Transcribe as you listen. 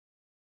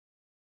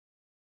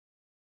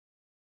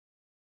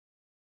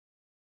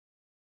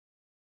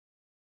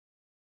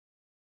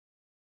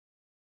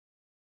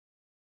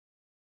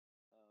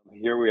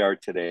Here we are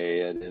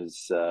today. It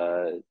is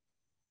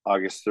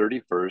August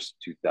 31st,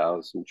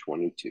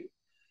 2022.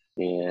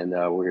 And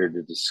we're here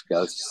to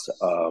discuss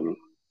the,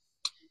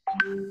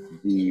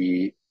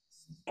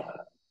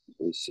 let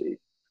me see,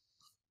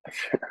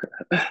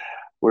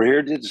 we're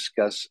here to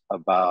discuss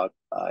about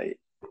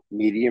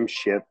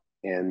mediumship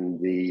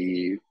and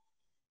the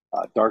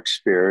dark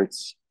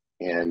spirits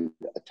and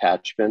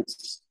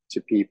attachments to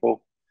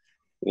people.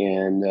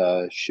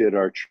 And should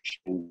our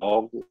church be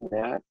involved in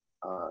that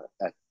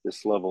at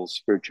this level of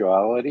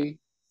spirituality?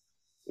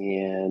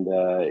 And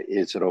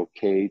is it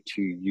okay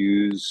to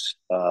use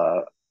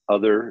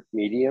other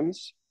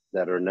mediums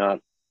that are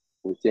not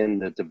within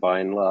the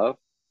divine love?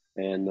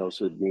 And those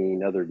would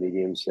mean other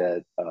mediums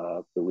that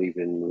believe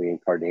in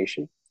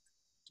reincarnation,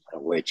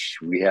 which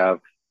we have.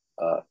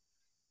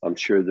 I'm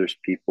sure there's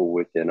people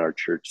within our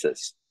church that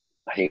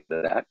hate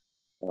that.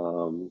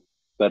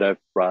 But I've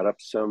brought up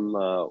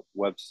some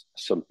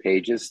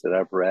pages that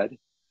I've read,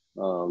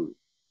 and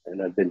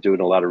I've been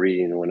doing a lot of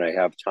reading when I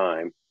have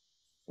time.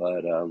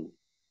 But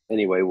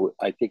anyway,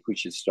 I think we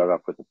should start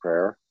off with a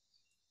prayer.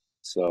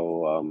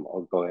 So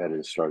I'll go ahead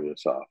and start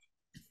us off.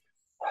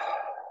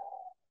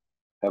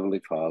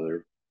 Heavenly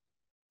Father,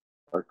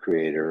 our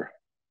Creator,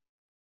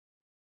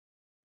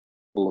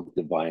 full of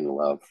divine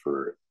love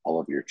for all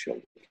of your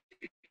children,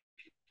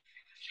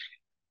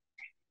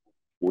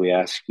 we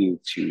ask you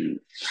to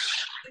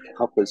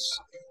help us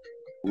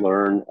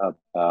learn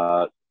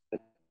about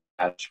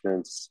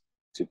attachments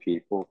to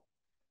people,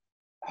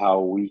 how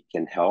we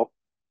can help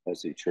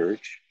as a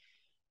church,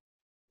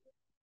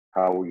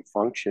 how we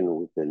function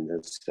within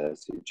this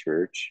as a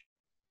church,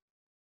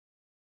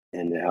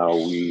 and how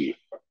we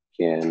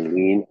can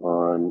lean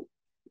on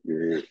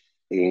your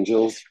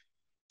angels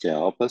to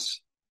help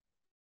us,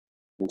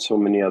 and so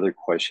many other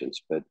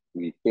questions. But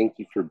we thank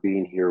you for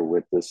being here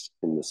with us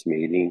in this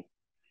meeting.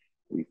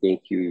 We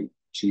thank you,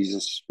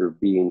 Jesus, for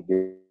being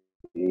here,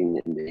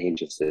 and the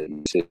angels that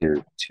you sit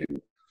here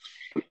to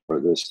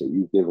for this, that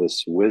you give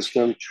us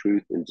wisdom,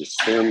 truth, and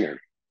discernment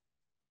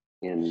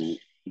in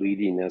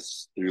leading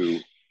us through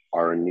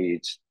our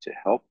needs to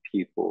help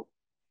people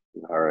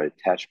who are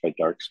attached by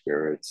dark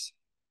spirits,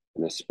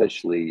 and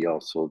especially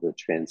also the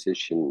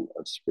transition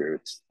of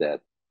spirits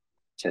that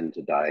tend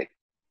to die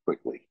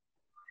quickly.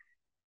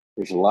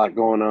 There's a lot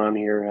going on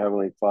here,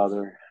 Heavenly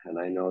Father, and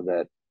I know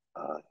that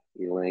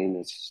Elaine,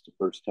 this is the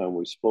first time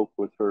we spoke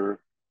with her,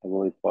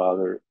 Heavenly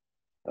Father,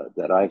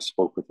 that I've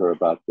spoke with her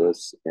about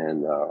this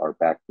and our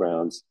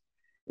backgrounds,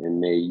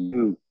 and may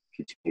you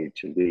continue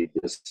to lead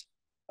this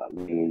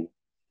meeting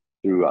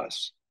through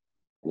us.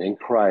 And in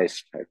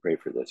Christ, I pray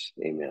for this.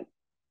 Amen.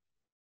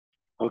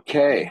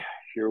 Okay,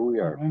 here we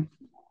are.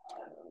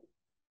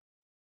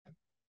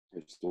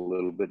 There's a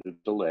little bit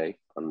of delay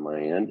on my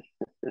end,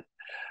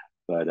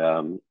 but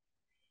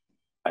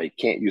I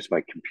can't use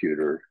my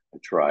computer. I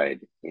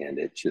tried, and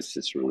it just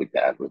is really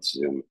bad with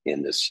Zoom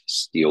in this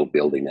steel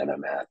building that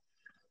I'm at.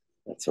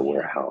 That's a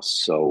warehouse.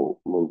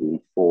 So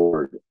moving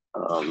forward,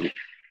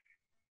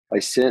 I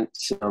sent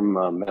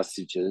some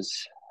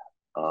messages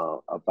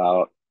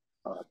about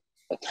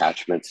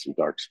attachments and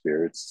dark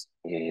spirits,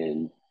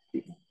 and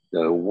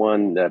the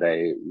one that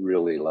I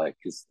really like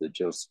is the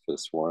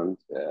Josephus one.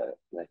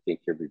 And I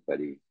think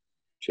everybody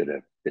should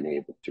have been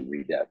able to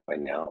read that by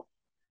now,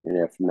 and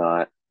if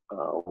not,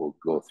 we'll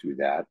go through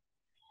that.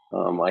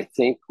 I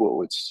think what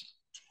was,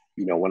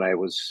 when I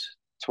was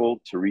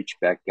told to reach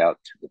back out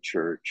to the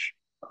church,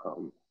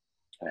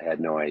 I had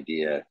no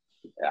idea,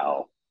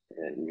 Al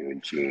and you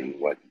and Jeanne,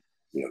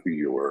 who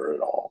you were at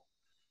all.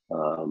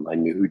 I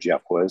knew who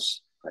Jeff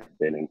was. I'd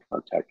been in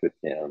contact with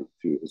him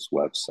through his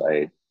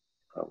website.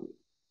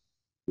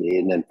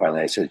 And then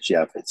finally I said,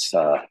 Jeff,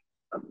 I'm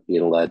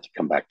being led to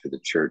come back to the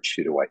church.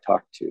 Who do I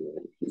talk to?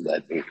 And he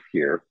led me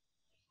here.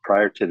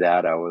 Prior to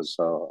that, I was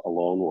a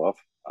lone wolf.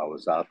 I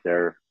was out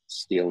there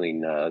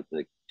stealing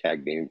the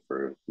tag name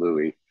for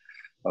Louis.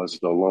 I was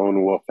the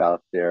lone wolf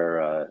out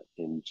there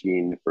in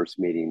Jeanne, the first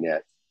meeting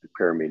at the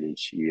prayer meeting.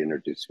 She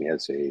introduced me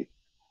as a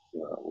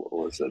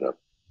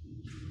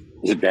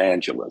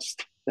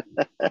evangelist.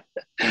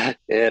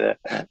 And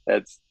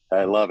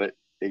I love it.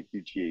 Thank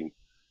you, Jeanne.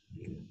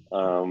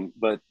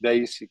 But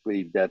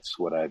basically, that's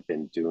what I've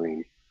been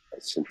doing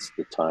since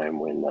the time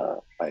when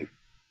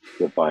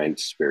divine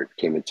spirit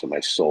came into my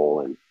soul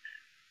and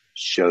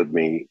showed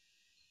me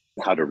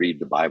how to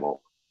read the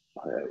Bible.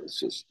 It was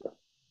just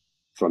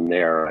from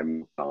there I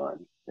moved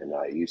on, and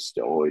I used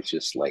to always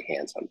just lay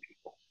hands on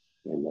people.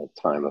 In the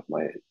time of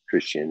my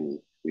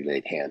Christian, we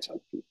laid hands on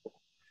people.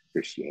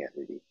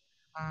 Christianity,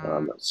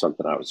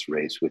 something I was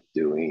raised with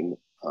doing.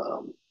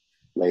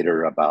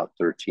 Later, about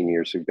 13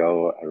 years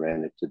ago, I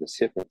ran into this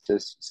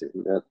hypnotist,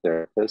 a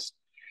therapist,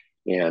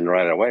 and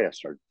right away I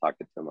started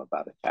talking to him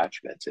about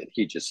attachments, and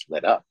he just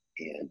lit up.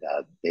 And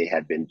they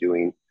had been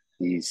doing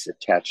these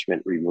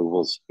attachment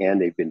removals,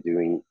 and they've been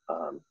doing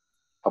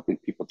helping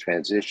people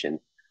transition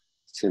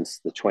since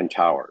the Twin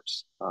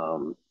Towers.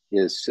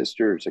 His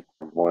sister is a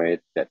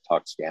clairvoyant that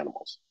talks to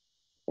animals,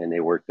 and they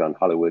worked on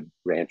Hollywood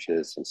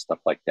ranches and stuff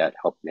like that,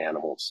 helping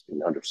animals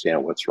and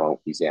understand what's wrong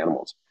with these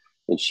animals.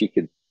 and she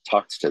could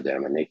talk to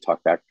them, and they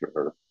talk back to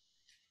her.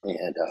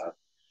 And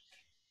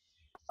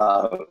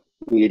uh,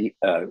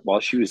 while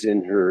she was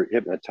in her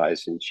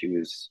hypnotizing, she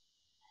was,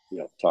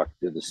 talking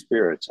to the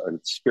spirits, and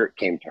the spirit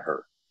came to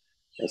her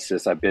and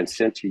says, "I've been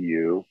sent to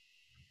you.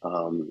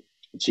 Um,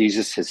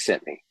 Jesus has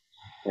sent me."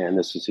 And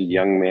this was a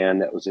young man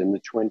that was in the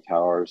Twin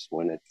Towers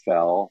when it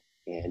fell,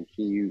 and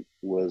he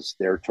was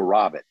there to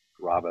rob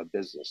a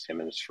business, him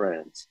and his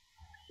friends.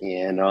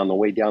 And on the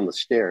way down the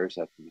stairs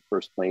after the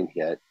first plane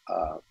hit,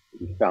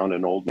 he found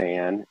an old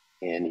man,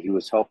 and he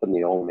was helping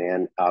the old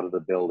man out of the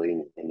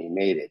building, and he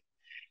made it.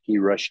 He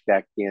rushed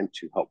back in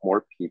to help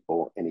more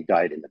people, and he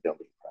died in the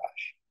building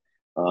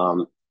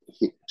crash.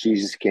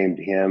 Jesus came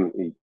to him.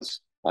 He goes,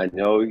 "I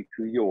know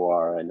who you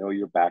are. I know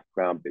your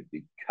background, but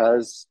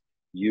because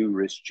you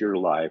risked your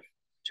life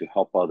to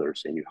help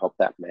others and you help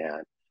that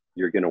man,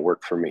 you're going to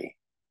work for me."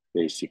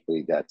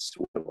 Basically, that's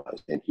what it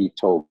was. And he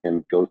told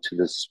him, "Go to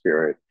the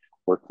spirit,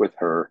 work with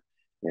her,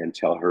 and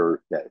tell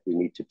her that we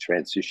need to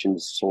transition the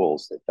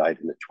souls that died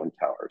in the Twin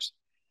Towers."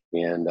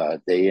 And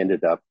they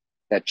ended up,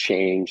 that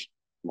changed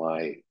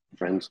my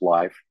friend's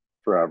life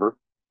forever,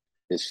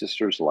 his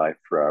sister's life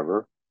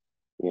forever.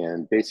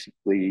 And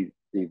basically,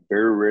 they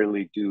very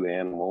rarely do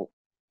animal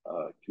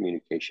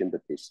communication,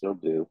 but they still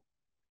do.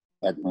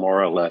 And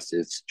more or less,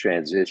 it's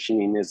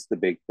transitioning is the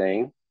big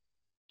thing.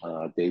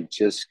 They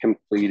just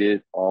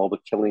completed all the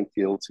killing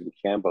fields in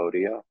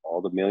Cambodia,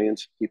 all the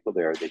millions of people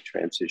there. They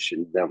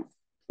transitioned them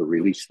to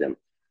release them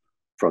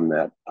from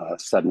that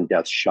sudden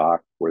death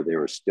shock where they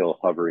were still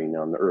hovering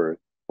on the earth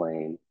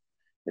plane,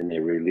 and they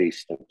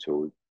released them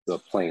to the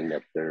plane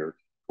that they're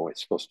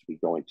supposed to be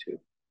going to.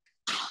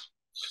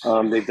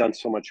 They've done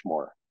so much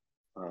more.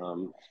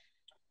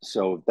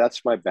 So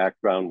that's my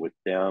background with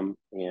them.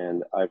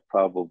 And I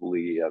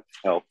probably have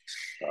helped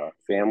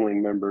family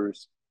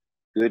members,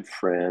 good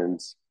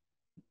friends,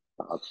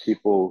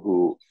 people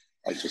who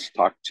I just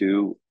talk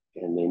to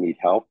and they need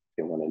help.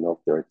 They want to know if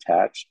they're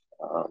attached.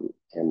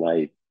 And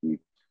I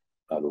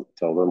will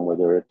tell them where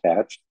they're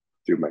attached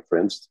through my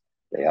friends.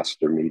 They ask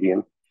their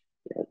medium,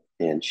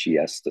 and she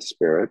asks the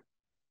spirit.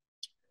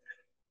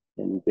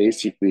 And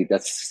basically,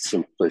 that's the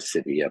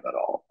simplicity of it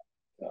all.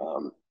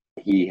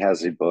 He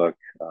has a book.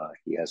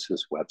 He has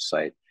his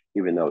website,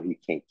 even though he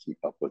can't keep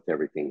up with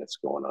everything that's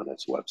going on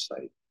his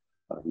website.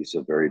 He's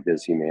a very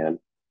busy man,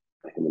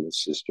 him and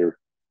his sister.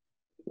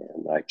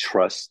 And I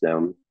trust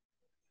them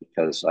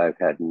because I've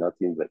had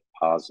nothing but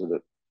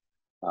positive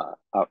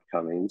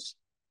outcomings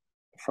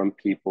from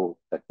people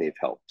that they've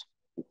helped,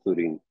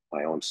 including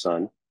my own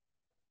son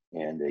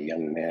and a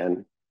young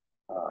man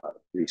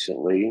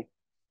recently,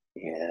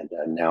 and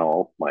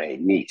now my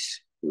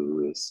niece,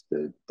 who is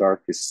the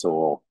darkest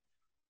soul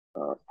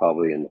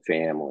probably in the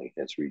family,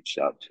 has reached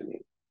out to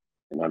me.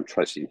 And I'm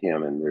trusting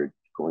him, and they're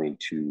going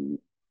to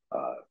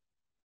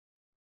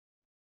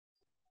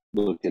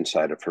look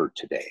inside of her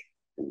today.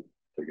 And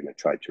they're going to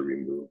try to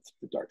remove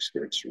the dark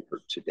spirits from her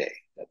today.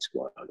 That's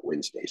going on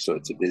Wednesday. So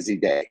it's a busy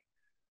day.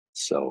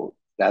 So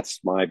that's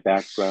my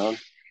background.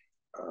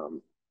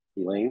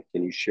 Elaine,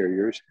 can you share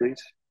yours,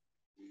 please?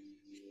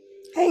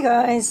 Hey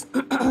guys,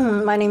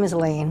 my name is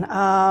Elaine.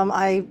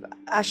 I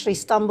actually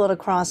stumbled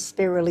across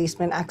spirit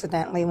releasement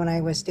accidentally when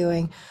I was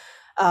doing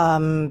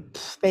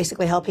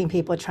basically helping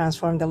people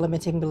transform their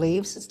limiting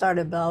beliefs. It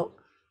started about,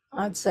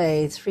 I'd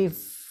say,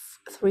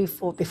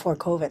 four before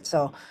COVID,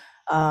 so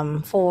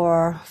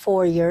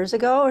 4 years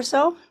ago or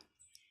so.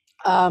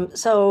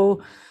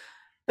 So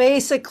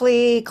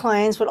basically,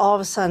 clients would all of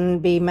a sudden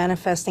be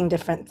manifesting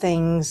different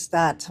things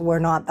that were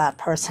not that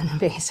person,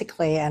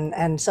 basically.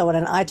 And so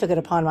then I took it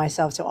upon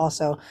myself to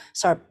also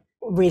start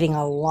reading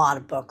a lot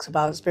of books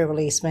about spirit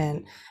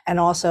releasement. And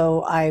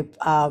also I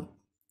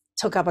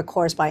took up a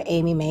course by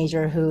Amy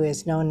Major, who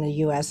is known in the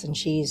US, and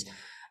she's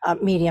a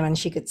medium, and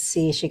she could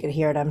see, she could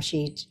hear them.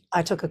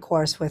 I took a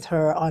course with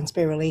her on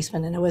spirit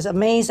releasement, and it was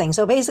amazing.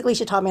 So basically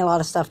she taught me a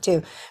lot of stuff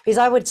too, because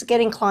I was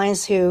getting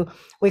clients who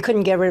we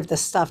couldn't get rid of the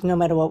stuff no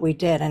matter what we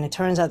did. And it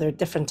turns out there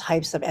are different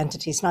types of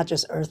entities, not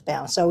just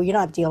earthbound. So you're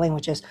not dealing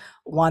with just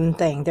one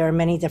thing. There are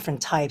many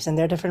different types, and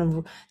there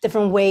are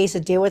different ways to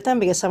deal with them,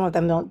 because some of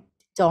them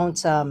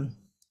don't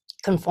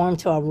conform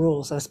to our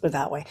rules, let's put it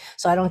that way.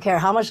 So I don't care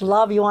how much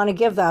love you want to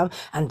give them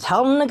and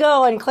tell them to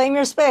go and claim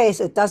your space.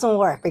 It doesn't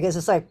work, because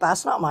it's like,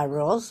 that's not my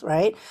rules,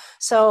 right?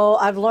 So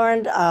I've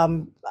learned,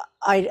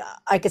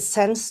 I could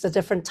sense the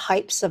different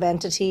types of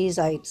entities.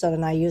 So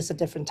then I use the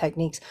different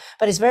techniques.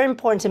 But it's very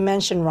important to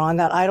mention, Ron,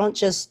 that I don't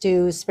just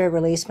do spirit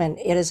releasement.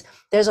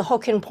 There's a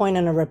hook and point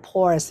and a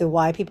rapport as to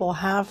why people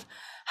have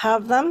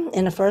them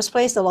in the first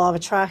place. The law of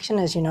attraction,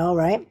 as you know,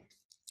 right?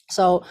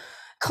 So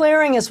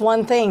clearing is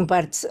one thing,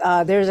 but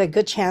there's a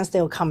good chance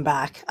they'll come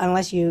back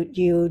unless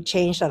you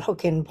change that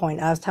hook in point.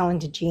 I was telling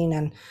to Jeanne,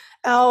 and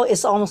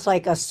it's almost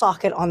like a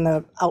socket on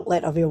the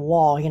outlet of your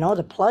wall,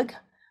 the plug,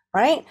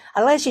 right?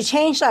 Unless you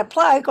change that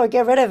plug or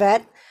get rid of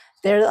it,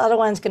 the other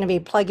one's going to be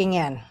plugging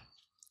in.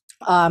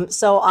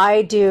 So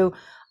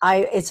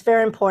it's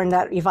very important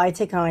that if I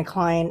take on a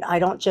client, I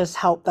don't just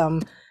help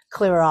them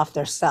clear off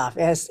their stuff.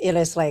 It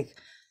is like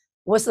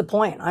what's the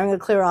point? I'm going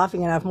to clear off. You're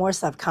going to have more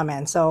stuff come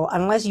in. So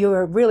unless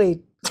you're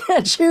really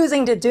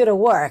choosing to do the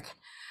work,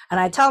 and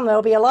I tell them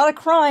there'll be a lot of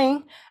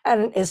crying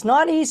and it's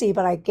not easy,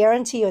 but I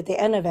guarantee you at the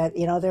end of it,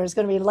 there's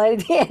going to be light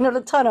at the end of the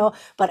tunnel,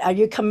 but are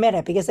you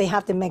committed? Because they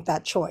have to make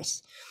that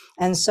choice.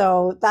 And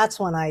so that's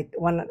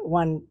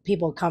when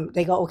people come,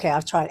 they go, okay,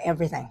 I've tried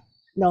everything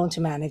known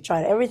to man. They've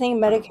tried everything,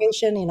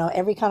 medication,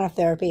 every kind of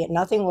therapy, and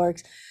nothing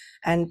works.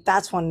 And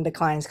that's when the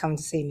clients come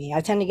to see me.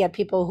 I tend to get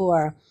people who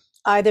are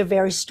either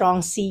very strong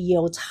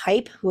CEO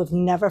type who have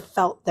never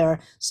felt their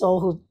soul,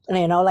 who,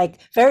 like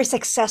very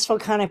successful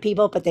kind of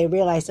people, but they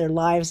realize their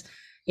lives,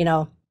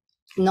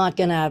 not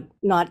gonna,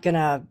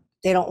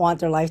 they don't want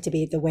their life to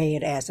be the way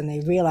it is. And they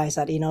realize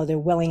that, they're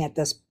willing at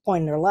this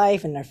point in their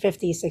life, in their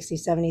 50s,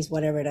 60s, 70s,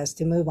 whatever it is,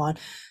 to move on.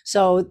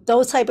 So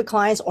those type of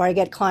clients, or I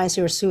get clients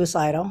who are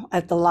suicidal.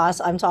 At the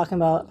last, I'm talking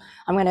about,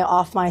 I'm going to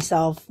off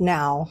myself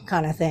now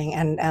kind of thing.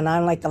 And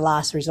I'm like the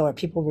last resort.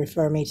 People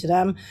refer me to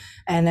them.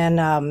 And then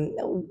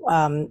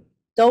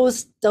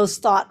those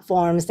thought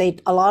forms,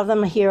 a lot of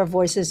them hear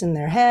voices in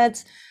their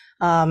heads.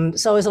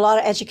 So there's a lot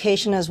of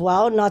education as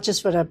well, not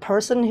just for the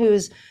person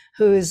who's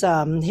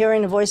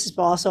hearing the voices,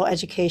 but also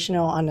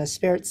educational on the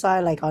spirit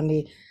side, like on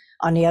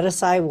the other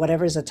side,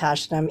 whatever is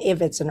attached to them,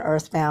 if it's an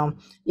earthbound,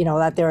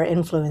 that they're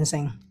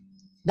influencing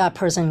that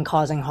person,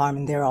 causing harm,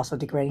 and they're also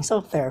degrading.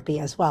 So therapy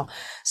as well.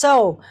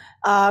 So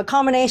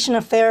combination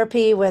of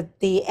therapy with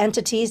the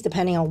entities,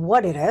 depending on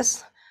what it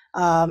is,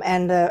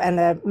 and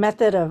the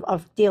method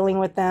of dealing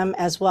with them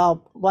as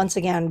well. Once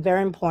again,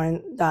 very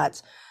important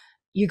that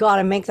you got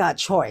to make that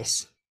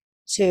choice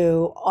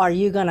to, are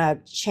you going to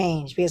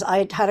change? Because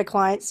I had a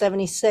client,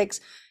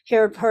 76,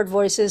 heard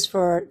voices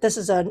this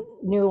is a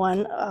new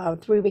one,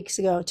 2 weeks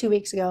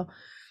ago.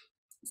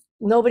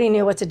 Nobody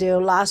knew what to do,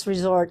 last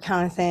resort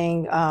kind of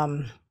thing.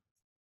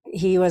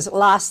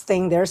 Last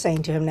thing they're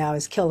saying to him now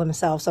is kill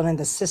himself. So then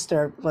the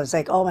sister was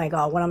like, oh my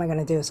God, what am I going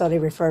to do? So they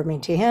referred me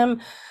to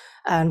him.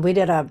 And we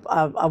did a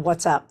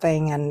WhatsApp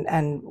thing,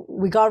 and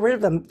we got rid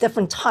of them,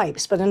 different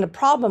types. But then the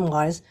problem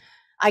was,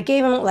 I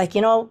gave him, like,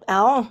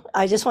 Al,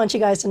 I just want you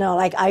guys to know,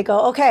 like, I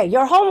go, okay,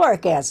 your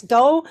homework is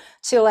go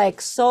to like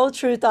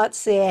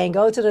soultruth.ca and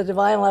go to the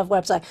Divine Love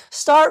website.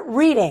 Start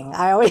reading,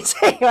 I always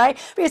say, right?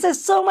 Because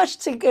there's so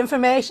much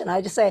information.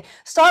 I just say,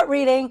 start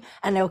reading,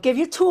 and they'll give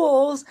you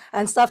tools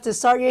and stuff to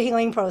start your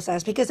healing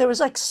process, because there was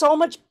like so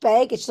much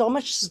baggage, so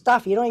much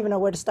stuff. You don't even know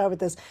where to start with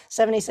this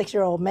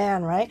 76-year-old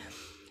man, right?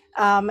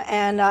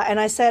 And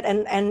I said,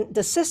 and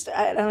the sister,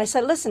 and I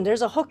said, listen,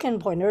 there's a hook in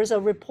point, there's a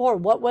rapport.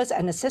 What was,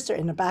 and the sister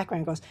in the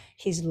background goes,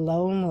 he's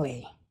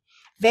lonely.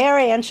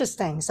 Very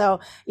interesting. So,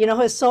 he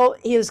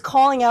was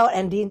calling out,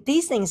 and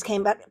these things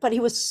came back, but he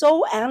was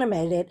so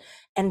animated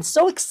and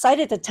so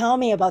excited to tell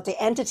me about the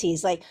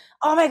entities. Like,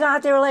 oh my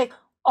God, they were like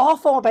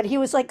awful, but he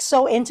was like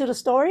so into the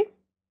story.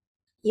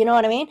 You know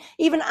what I mean?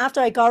 Even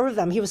after I got rid of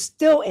them, he was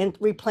still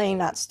replaying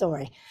that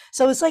story.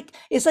 So it's like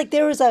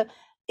there was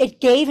it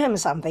gave him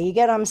something. You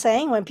get what I'm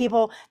saying? When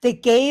they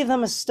gave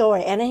him a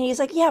story, and then he's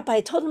like, yeah, but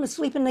I told him to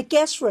sleep in the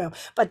guest room.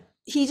 But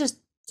he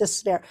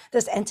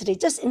this entity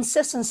just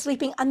insists on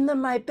sleeping under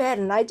my bed.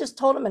 And I just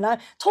told him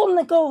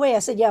to go away. I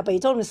said, yeah, but you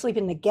told him to sleep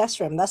in the guest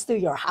room. That's through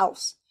your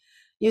house.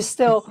 You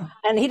still,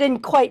 and he didn't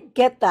quite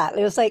get that.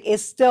 It was like,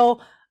 it's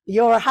still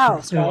your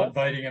house. Still right?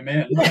 inviting him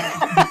in.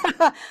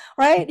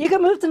 Right? You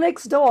can move to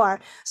next door.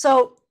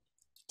 So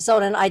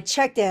then I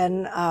checked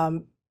in.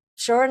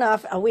 Sure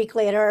enough, a week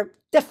later,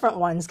 different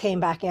ones came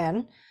back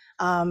in.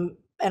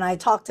 And I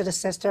talked to the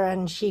sister,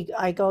 and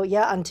I go,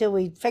 yeah, until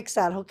we fix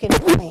that hook in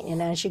point.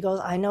 And then she goes,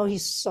 I know,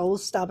 he's so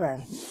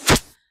stubborn.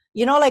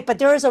 But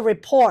there is a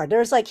rapport.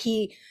 There's like,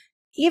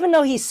 even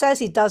though he says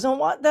he doesn't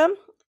want them,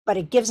 but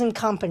it gives him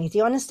company. Do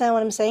you understand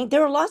what I'm saying?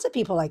 There are lots of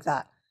people like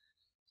that.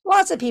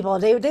 Lots of people,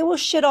 they will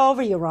shit all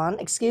over you, Ron,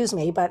 excuse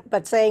me,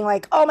 but saying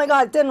like, oh my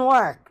God, it didn't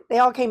work. They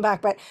all came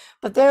back,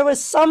 but there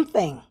was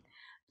something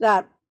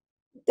that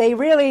they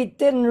really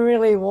didn't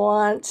really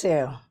want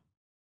to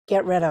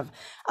get rid of.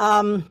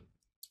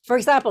 For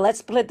example, let's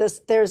split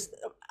this.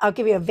 I'll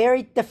give you a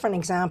very different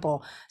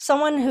example.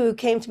 Someone who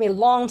came to me a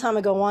long time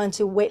ago wanted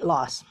to weight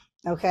loss,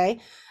 okay?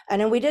 And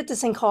then we did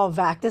this thing called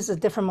VAC. This is a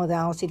different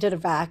modality, did a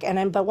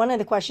VAC. But one of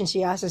the questions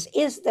she asked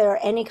is there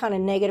any kind of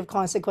negative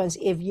consequence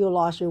if you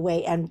lost your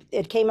weight? And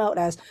it came out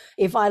as,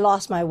 if I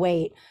lost my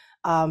weight,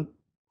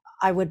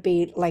 I would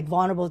be like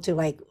vulnerable to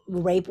like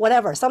rape,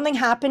 whatever. Something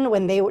happened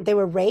when they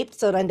were raped.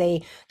 So then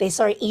they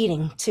started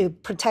eating to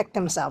protect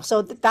themselves.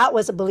 So that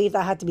was a belief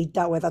that had to be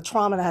dealt with, a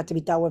trauma that had to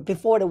be dealt with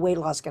before the weight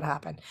loss could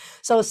happen.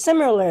 So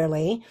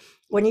similarly,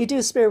 when you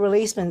do spirit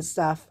releasement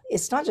stuff,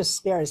 it's not just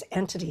spirits,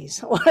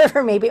 entities,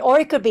 whatever maybe, or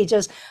it could be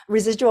just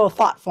residual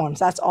thought forms.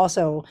 That's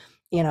also,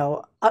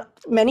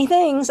 many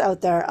things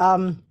out there.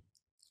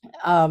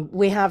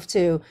 We have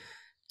to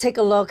take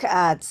a look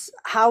at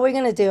how we're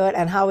going to do it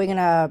and how we're going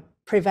to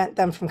prevent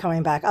them from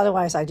coming back.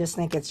 Otherwise, I just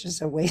think it's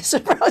just a waste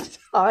of our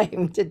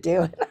time to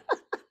do it.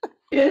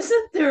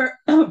 Isn't there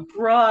a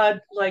broad,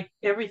 like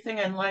everything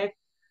in life,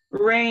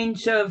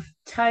 range of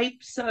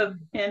types of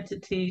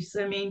entities?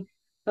 I mean,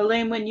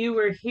 Elaine, when you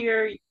were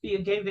here, you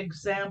gave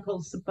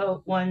examples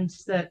about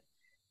ones that,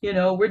 you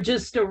know, were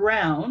just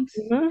around,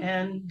 Mhm,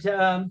 and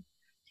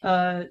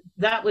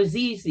that was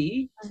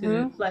easy to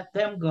mhm. let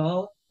them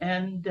go,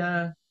 and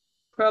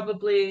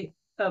probably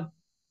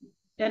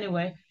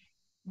anyway.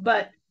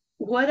 But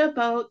what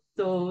about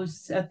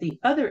those at the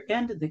other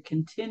end of the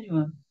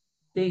continuum?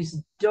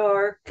 These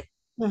dark,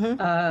 Mhm.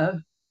 uh,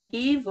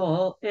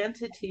 evil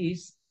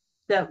entities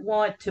that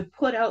want to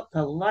put out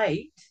the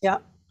light, Yeah.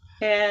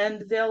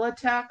 and they'll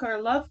attack our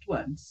loved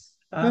ones.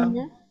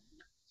 Mhm.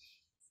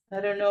 I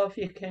don't know if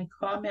you can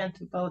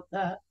comment about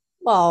that.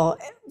 Well,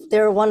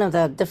 they're one of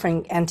the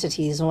different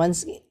entities.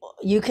 Ones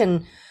you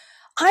can.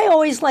 I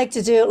always like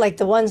to do like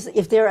the ones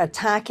if they're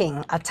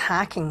attacking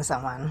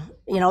someone.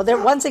 You know,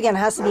 there once again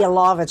has to be a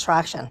law of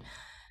attraction.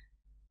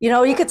 You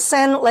know, you could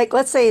send, like,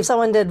 let's say if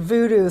someone did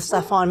voodoo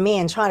stuff on me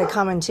and try to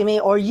come into me,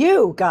 or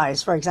you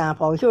guys, for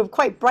example, who are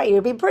quite bright,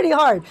 it'd be pretty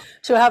hard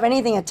to have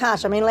anything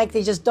attached. I mean, like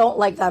they just don't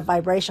like that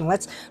vibration.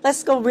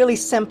 Let's go really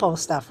simple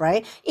stuff,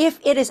 right? If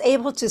it is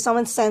able to,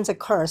 someone sends a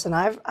curse, and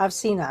I've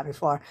seen that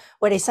before,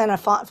 where they send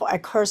a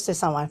curse to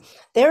someone.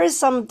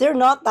 They're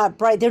not that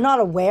bright, they're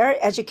not aware.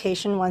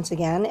 Education once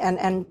again,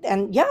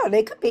 and yeah,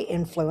 they could be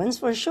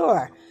influenced for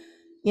sure,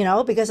 you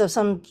know, because of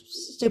some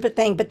stupid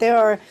thing. But there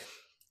are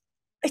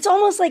it's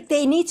almost like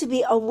they need to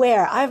be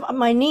aware. I've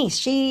my niece,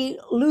 she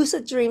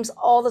lucid dreams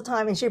all the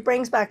time and she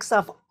brings back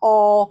stuff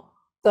all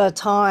the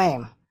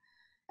time.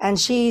 And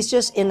she's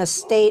just in a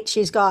state,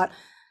 she's not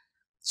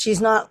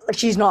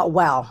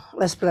well,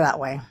 let's put it that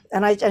way.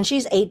 And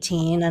she's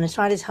 18 and I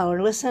try to tell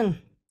her, listen,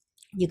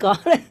 you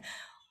gotta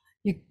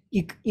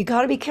you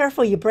got to be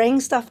careful. You bring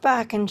stuff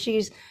back, and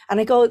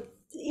I go,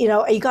 you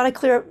know, you got to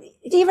clear.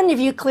 Even if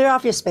you clear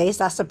off your space,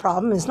 that's the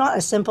problem. It's not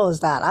as simple as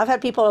that. I've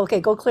had people,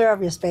 okay, go clear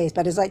off your space,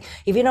 but it's like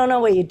if you don't know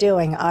what you're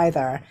doing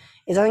either,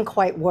 it doesn't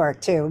quite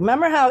work too.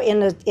 Remember how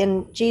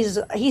in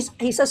Jesus,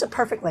 he says it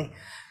perfectly: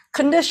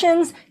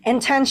 conditions,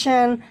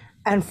 intention,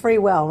 and free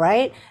will.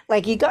 Right?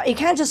 Like you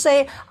can't just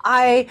say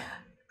I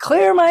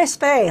clear my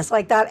space,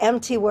 like that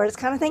empty words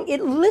kind of thing.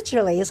 It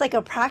literally is like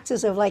a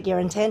practice of like your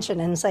intention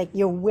and it's like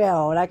your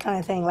will, that kind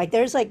of thing. Like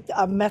there's like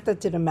a method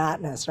to the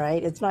madness,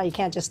 right? It's not, you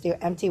can't just do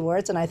empty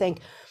words. And I think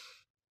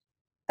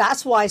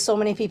that's why so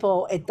many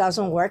people, it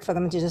doesn't work for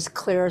them to just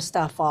clear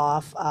stuff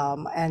off,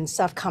 and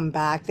stuff come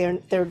back.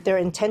 Their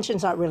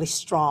intention's not really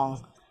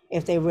strong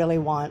if they really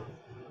want.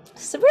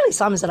 So it really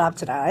sums it up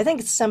to that. I think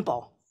it's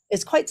simple.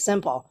 It's quite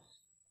simple.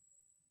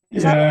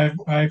 Is that Yeah,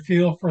 I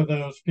feel for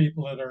those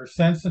people that are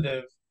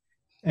sensitive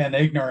and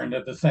ignorant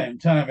at the same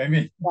time. I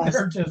mean, yes?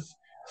 they're just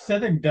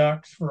sitting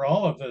ducks for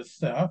all of this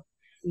stuff.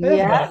 They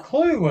haven't got a Yeah.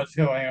 clue what's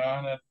going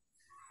on. And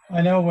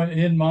I know when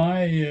in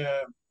my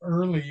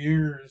early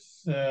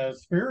years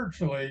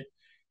spiritually,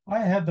 I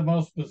had the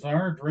most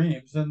bizarre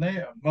dreams, and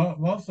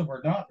most of them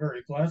were not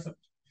very pleasant.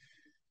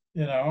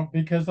 You know,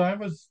 because I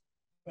was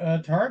a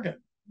target.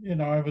 You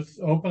know, I was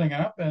opening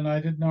up, and I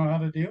didn't know how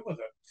to deal with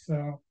it.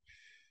 So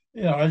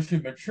you know, as you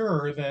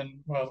mature,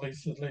 then, well, at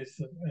least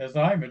as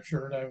I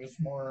matured, I was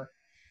more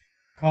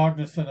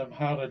cognizant of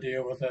how to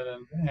deal with it.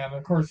 And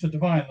of course, the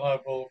divine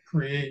love will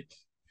create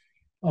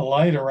a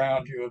light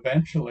around you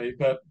eventually.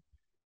 But,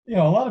 you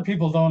know, a lot of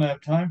people don't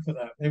have time for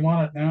that. They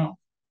want it now.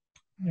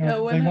 You Yeah,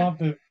 know, they want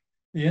the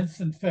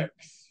instant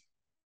fix.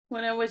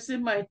 when I was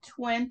in my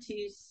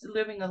 20s,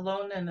 living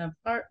alone in an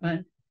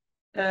apartment,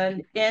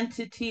 an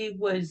entity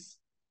was,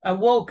 I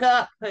woke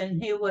up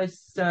and he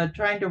was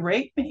trying to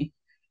rape me.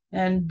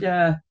 And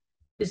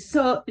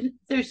so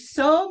there's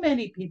so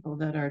many people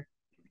that are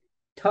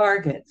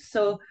targets.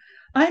 So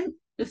I'm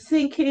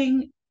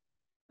thinking,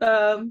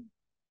 um,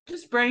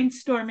 just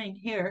brainstorming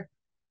here,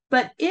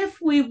 but if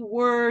we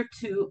were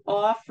to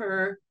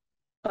offer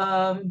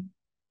um,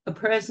 a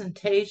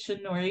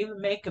presentation or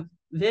even make a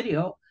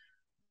video,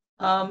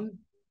 um,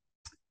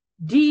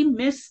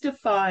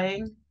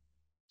 demystifying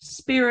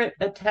spirit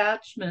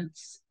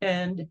attachments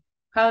and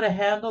how to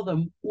handle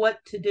them, what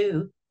to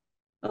do.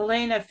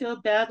 Elaine, I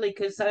feel badly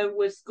because I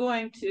was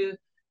going to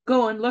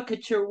go and look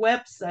at your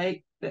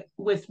website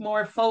with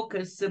more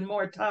focus and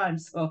more time.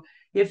 So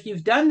if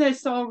you've done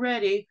this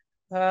already,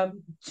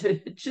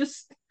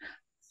 just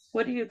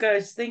what do you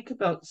guys think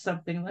about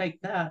something like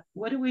that?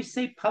 What do we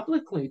say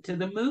publicly to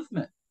the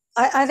movement?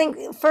 I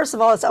think first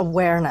of all, it's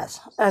awareness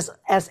as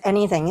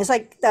anything. It's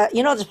like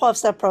you know the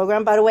 12-step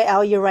program. By the way,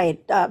 Al, you're right.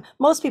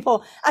 Most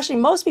people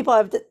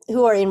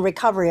who are in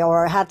recovery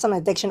or had some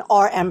addiction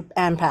are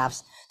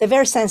empaths. They're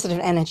very sensitive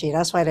energy.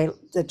 That's why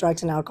the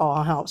drugs and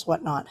alcohol helps,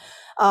 whatnot.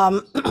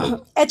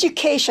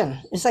 Education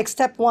is like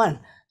step one.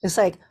 It's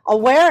like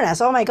awareness.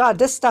 Oh my God,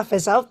 this stuff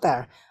is out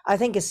there. I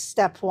think is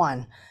step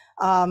one.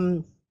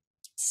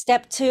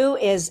 Step two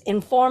is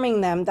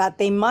informing them that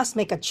they must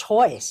make a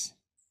choice.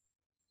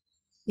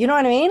 You know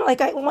what I mean?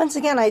 Like once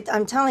again,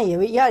 I'm telling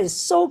you, yeah, it's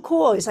so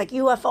cool. It's like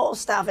UFO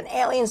stuff and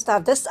alien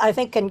stuff. This I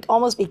think can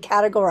almost be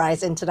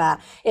categorized into that.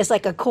 It's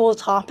like a cool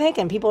topic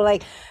and people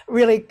like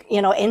really,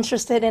 you know,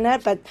 interested in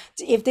it. But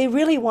if they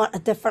really want a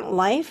different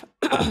life,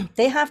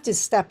 they have to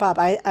step up.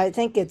 I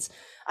think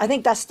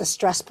that's the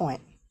stress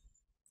point.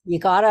 You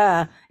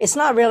gotta, it's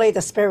not really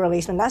the spirit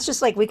releasement. That's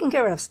just like we can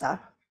get rid of stuff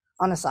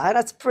on the side.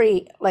 That's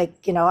pretty, like,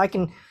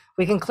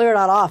 we can clear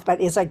that off, but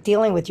it's like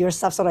dealing with your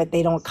stuff so that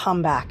they don't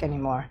come back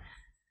anymore.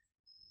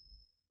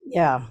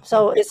 Yeah.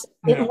 So it's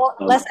more,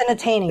 less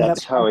entertaining.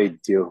 That's how I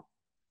do.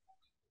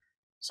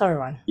 Sorry,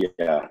 Ron.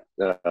 Yeah.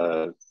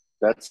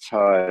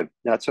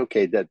 That's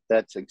okay.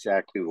 That's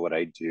exactly what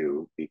I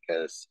do,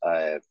 because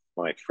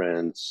my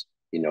friends,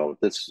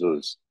 this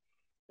was,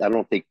 I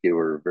don't think they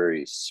were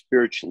very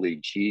spiritually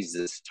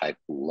Jesus type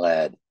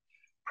led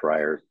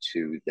prior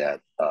to that.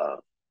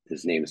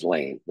 His name is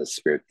Elaine, the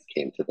spirit that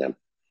came to them.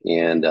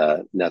 And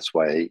that's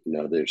why,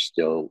 they're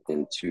still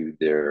into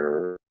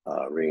their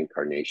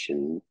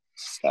reincarnation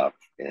stuff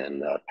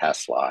and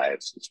past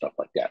lives and stuff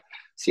like that.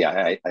 See,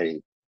 I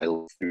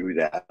look through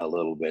that a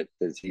little bit,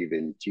 because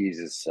even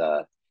Jesus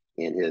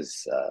in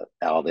his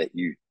Al that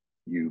you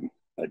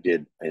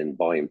did in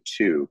volume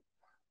 2,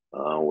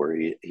 where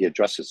he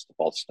addresses the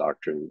false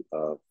doctrine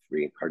of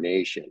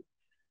reincarnation.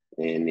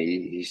 And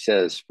he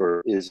says,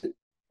 for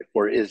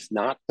is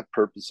not the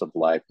purpose of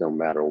life, no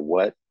matter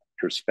what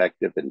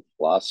perspective and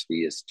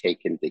philosophy is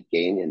taken, to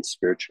gain in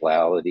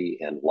spirituality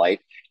and light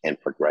and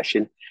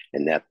progression,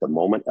 and that the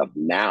moment of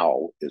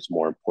now is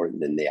more important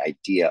than the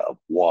idea of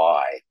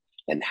why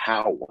and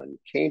how one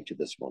came to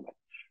this moment.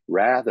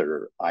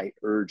 Rather, I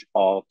urge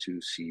all to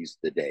seize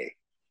the day.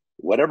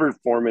 Whatever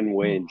form and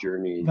way and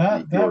journey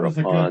that you're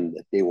upon,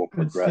 that they will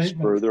progress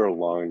further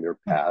along their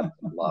path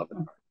of love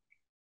and heart.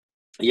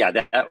 Yeah,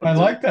 I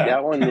like that.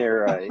 That one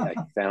there I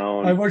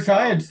found. I wish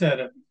I had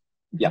said it.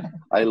 Yeah,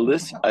 I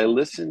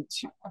listened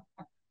to.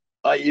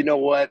 You know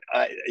what,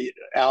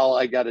 Al?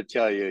 I got to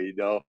tell you,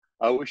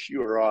 I wish you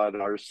were on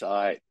our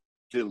side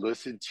to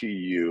listen to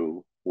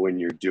you when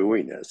you're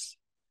doing this,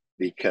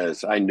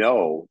 because I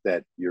know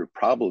that you're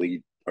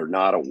probably are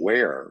not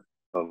aware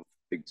of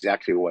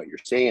exactly what you're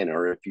saying,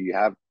 or if you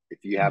have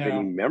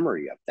any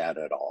memory of that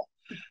at all.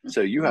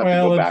 So you have to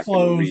go back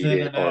and read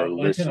it or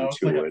listen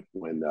to it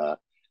when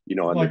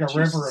like a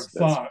river of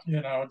thought,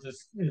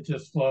 it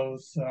just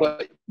flows. So.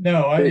 But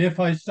if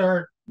I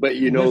start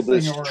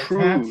this or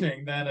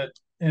attaching, then it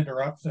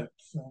interrupts it.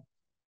 So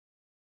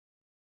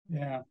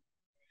yeah,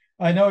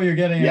 I know you're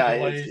getting a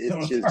delay, so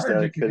it's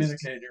hard to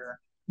communicate here.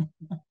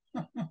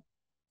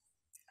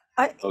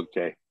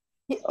 Okay.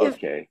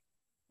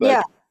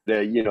 But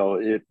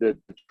the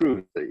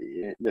truth,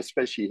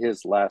 especially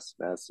his last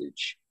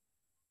message.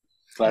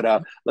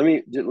 But let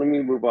me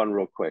move on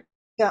real quick.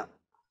 Yeah.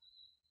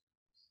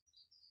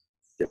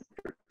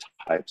 Different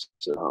types.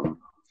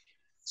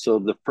 So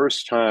the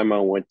first time I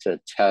went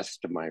to test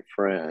my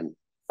friend,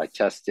 I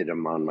tested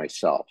him on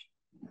myself,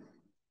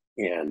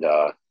 and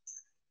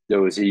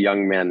there was a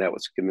young man that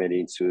was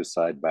committing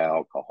suicide by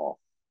alcohol,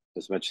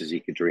 as much as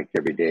he could drink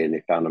every day, and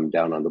they found him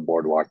down on the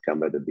boardwalk down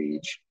by the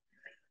beach,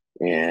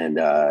 and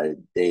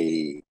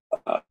they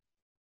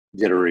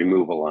did a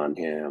removal on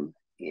him,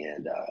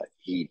 and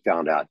he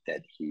found out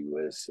that he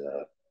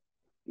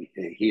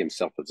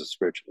himself was a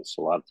spiritualist.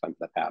 So a lot of times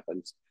that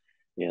happens.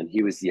 And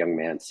he was the young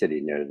man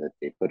sitting there that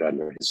they put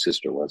under. His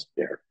sister wasn't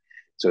there.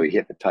 So he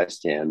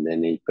hypnotized him.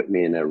 Then he put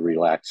me in a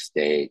relaxed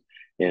state.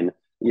 And,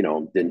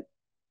 then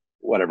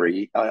whatever,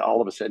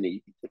 all of a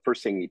sudden, the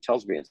first thing he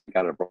tells me is, I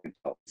got a broken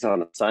toe. It's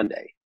on a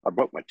Sunday. I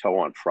broke my toe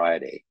on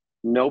Friday.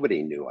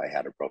 Nobody knew I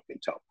had a broken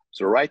toe.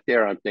 So right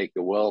there, I'm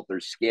thinking, well, they're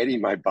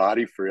scanning my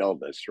body for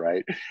illness,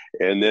 right?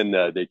 And then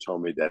they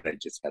told me that I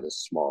just had a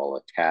small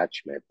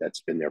attachment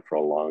that's been there for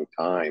a long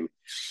time,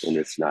 and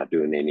it's not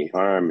doing any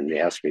harm. And they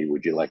asked me,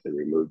 would you like it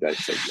removed? I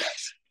said,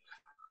 yes.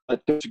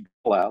 But there's a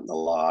girl out in the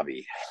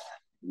lobby,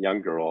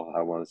 young girl,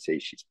 I want to say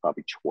she's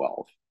probably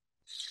 12.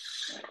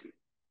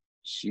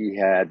 She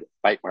had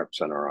bite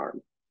marks on her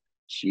arm.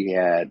 She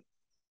had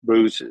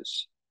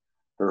bruises.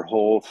 Her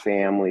whole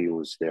family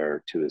was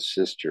there to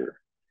assist her.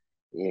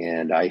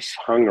 And I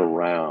hung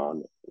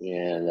around,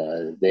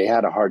 and they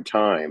had a hard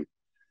time.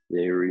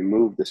 They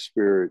removed the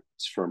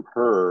spirits from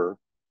her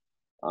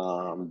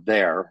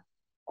there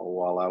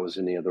while I was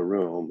in the other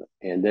room.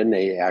 And then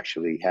they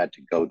actually had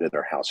to go to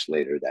their house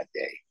later that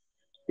day,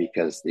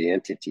 because the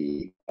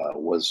entity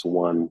was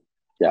one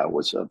that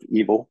was of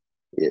evil.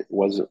 It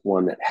wasn't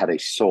one that had a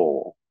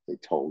soul, they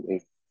told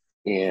me.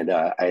 And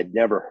I had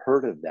never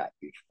heard of that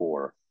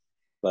before.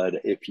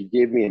 But if you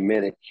give me a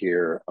minute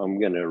here, I'm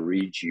going to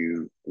read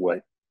you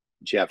what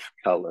Jeff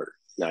Cutler.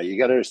 Now, you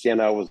got to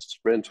understand, I was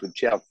friends with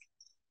Jeff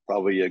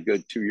probably a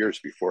good 2 years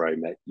before I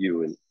met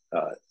you and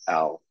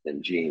Al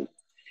and Jeanne.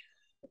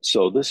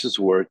 So this is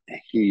where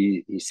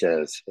he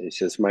says,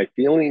 my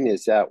feeling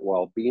is that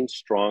while being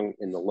strong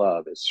in the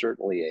love is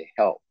certainly a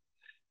help,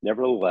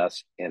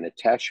 nevertheless, an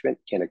attachment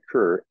can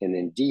occur. And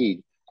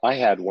indeed, I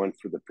had one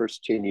for the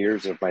first 10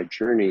 years of my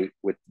journey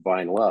with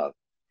divine love.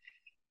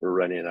 We're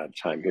running out of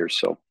time here.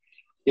 So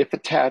if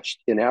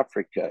attached in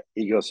Africa,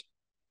 he goes,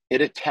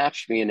 it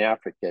attached me in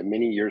Africa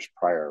many years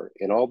prior.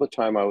 And all the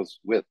time I was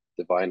with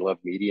divine love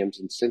mediums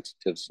and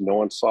sensitives, no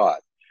one saw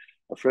it.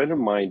 A friend of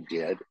mine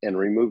did and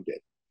removed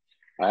it.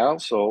 I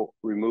also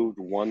removed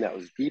one that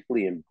was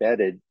deeply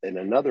embedded in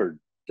another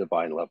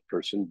divine love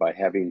person by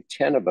having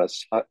 10 of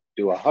us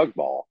do a hug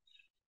ball.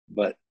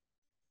 But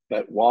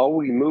while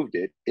we moved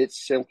it, it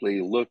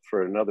simply looked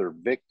for another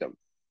victim.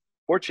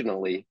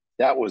 Fortunately,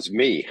 that was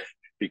me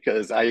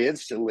because I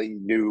instantly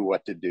knew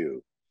what to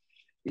do.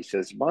 He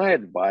says, my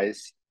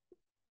advice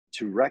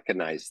to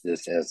recognize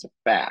this as a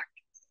fact,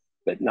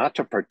 but not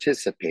to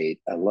participate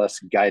unless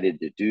guided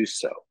to do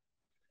so.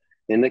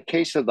 In the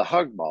case of the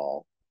hug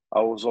ball,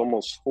 I was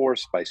almost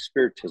forced by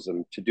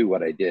spiritism to do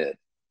what I did.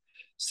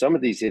 Some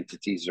of these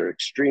entities are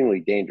extremely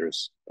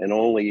dangerous, and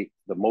only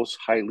the most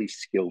highly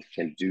skilled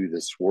can do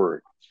this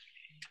work.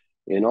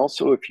 And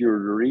also, if you were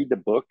to read the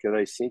book that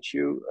I sent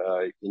you,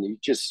 and you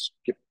just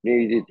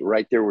made it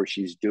right there where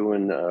she's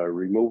doing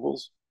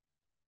removals,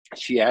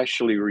 she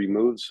actually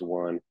removes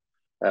one,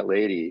 that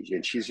lady,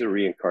 and she's a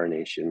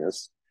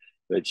reincarnationist,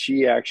 but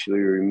she actually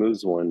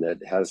removes one that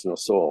has no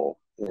soul.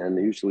 And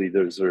usually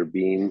those are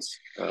beings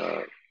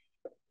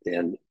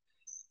and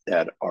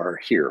that are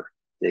here.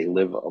 They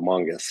live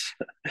among us.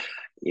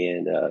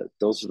 And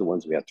those are the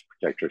ones we have to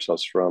protect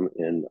ourselves from.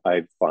 And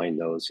I find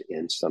those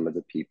in some of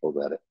the people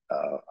that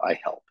I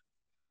help.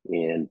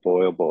 And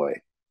boy, oh boy,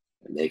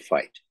 and they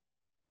fight.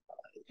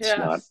 It's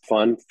not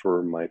fun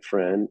for my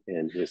friend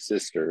and his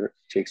sister.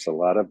 It takes a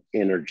lot of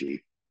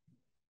energy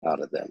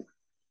out of them.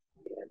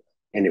 And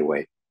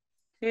anyway,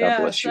 God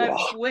bless you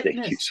all.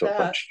 Thank you so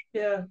much.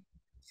 Yeah.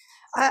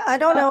 I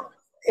don't know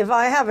if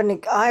I have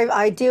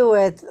I deal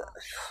with,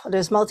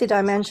 there's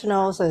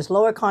multidimensionals, there's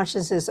lower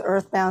consciousness,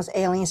 earthbounds,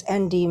 aliens,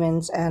 and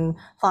demons, and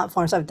thought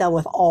forms. I've dealt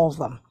with all of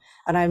them,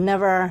 and I've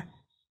never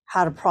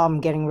had a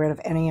problem getting rid of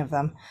any of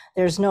them.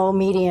 There's no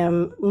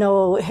medium,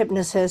 no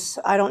hypnotist.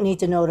 I don't need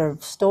to know their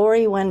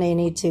story when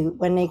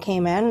they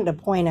came in. The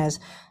point is,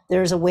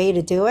 there's a way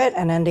to do it,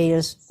 and then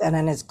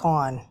it's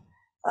gone.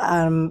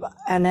 And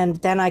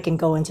then I can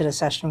go into the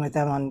session with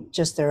them on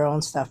just their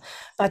own stuff.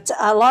 But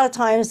a lot of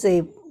times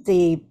the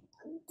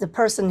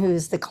person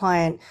who's the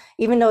client,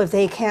 even though if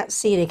they can't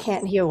see, they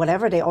can't hear,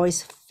 whatever, they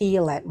always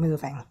feel it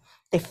moving.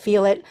 They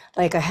feel it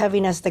like a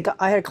heaviness.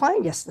 I had a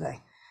client yesterday.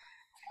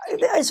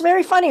 It's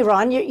very funny,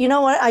 Ron. You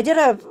know what? I did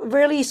a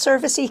really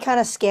surfacey kind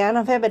of scan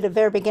of him at the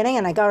very beginning,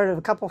 and I got rid of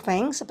a couple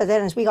things. But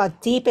then as we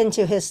got deep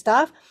into his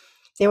stuff,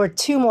 there were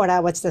two more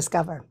that was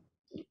discovered.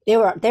 They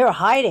were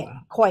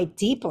hiding quite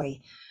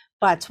deeply,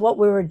 but what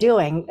we were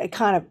doing,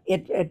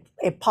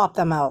 it popped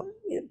them out.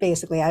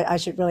 Basically, I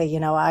should really,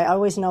 I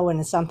always know when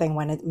it's something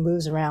when it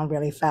moves around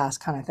really fast,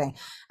 kind of thing.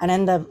 And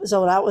then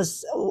so that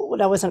was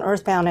an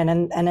earthbound,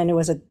 and then it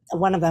was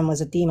one of them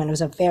was a demon. It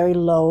was a very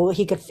low.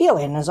 He could feel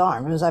it in his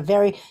arm. It was a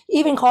very,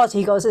 even calls.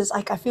 He goes, it's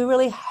like I feel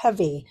really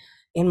heavy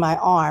in my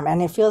arm,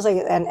 and it feels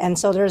like, and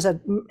so there's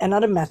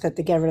another method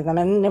to get rid of them,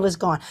 and it was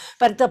gone.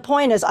 But the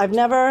point is,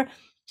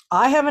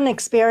 I have an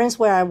experience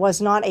where I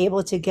was not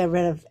able to get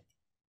rid of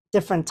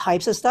different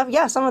types of stuff.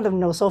 Yeah, some of them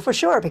know so for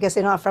sure because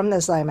they're not from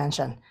this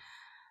dimension.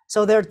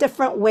 So there are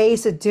different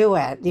ways to do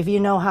it if you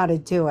know how to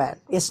do it.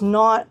 It's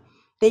not,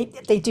 they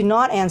do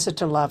not answer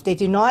to love. They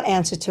do not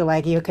answer to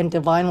like, you can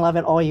divine love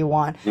it all you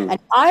want. And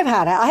I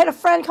had a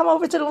friend come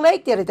over to the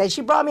lake the other day.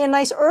 She brought me a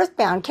nice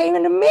earthbound, came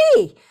into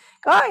me.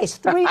 Guys,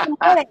 3 in the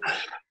morning.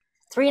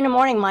 3 in the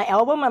morning, my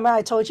elbow, remember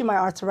I told you my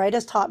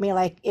arthritis taught me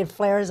like it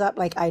flares up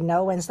like I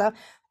know and stuff.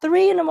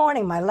 3 in the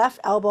morning, my left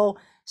elbow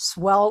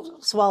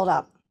swelled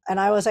up.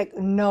 And I was like,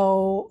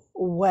 no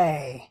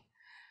way.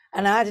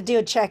 And I had to do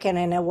a check-in,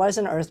 and it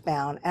wasn't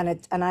earthbound, and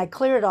I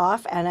cleared it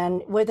off, and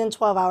then within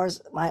 12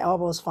 hours, my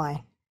elbow was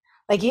fine.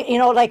 Like,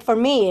 like for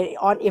me,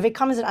 if it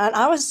comes in, and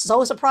I was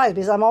so surprised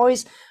because I'm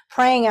always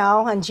praying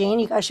out, and Jeanne,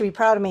 you guys should be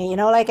proud of me,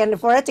 and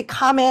for it to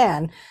come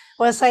in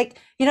was like,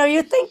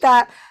 you think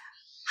that,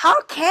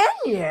 how can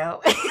you?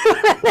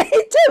 They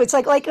do. It's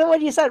like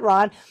what you said,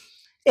 Ron,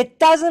 it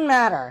doesn't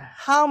matter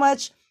how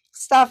much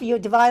stuff you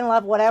divine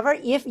love, whatever,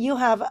 if you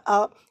have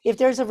if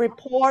there's a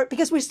report,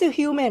 because we're still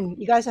human,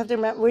 you guys have to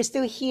remember, we're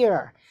still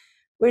here,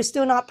 we're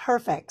still not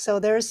perfect, so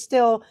there's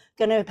still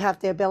going to have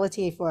the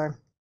ability for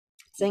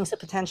things to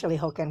potentially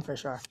hook in for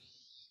sure.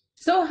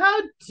 So how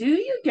do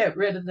you get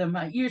rid of them?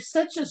 You're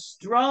such a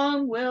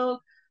strong-willed,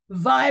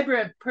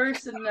 vibrant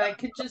person that I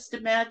could just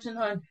imagine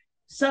on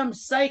some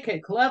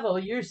psychic level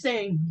you're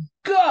saying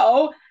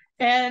go,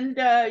 and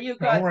you've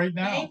got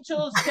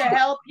angels to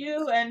help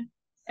you,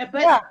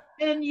 but yeah.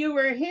 And you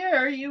were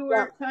here, you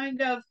were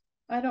kind of,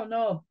 I don't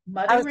know,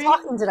 muttering. I was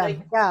talking to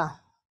them, like,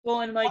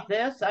 going like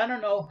this. I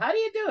don't know. How do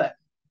you do it?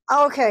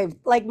 Okay,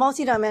 like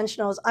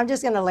multidimensionals, I'm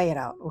just going to lay it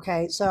out,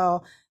 okay?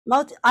 So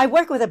I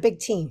work with a big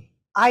team.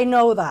 I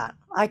know that.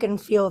 I can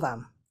feel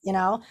them,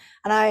 and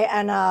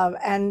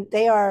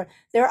they're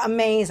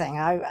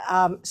amazing.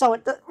 So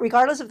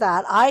regardless of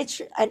that,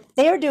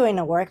 they're doing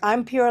the work.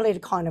 I'm purely the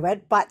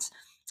conduit, but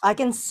I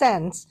can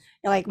sense,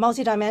 like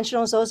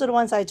multidimensionals, those are the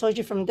ones I told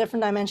you from a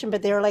different dimension,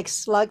 but they're like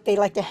slug. They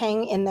like to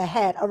hang in the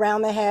head,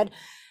 around the head.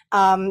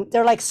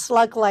 They're like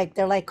slug-like.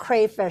 They're like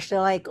crayfish. They're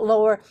like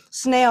lower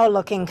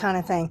snail-looking kind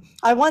of thing.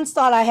 I once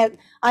thought I had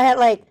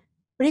like,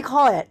 what do you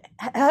call it?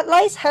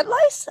 Headlights?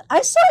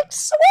 I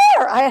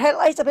swear I had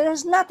headlights, but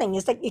there's nothing.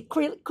 It's like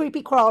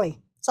creepy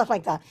crawly. stuff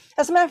like that.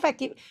 As a matter of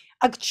fact,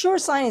 a sure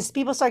sign is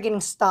people start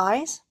getting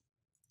styes,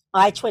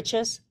 eye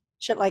twitches,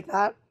 shit like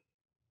that.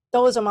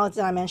 Those are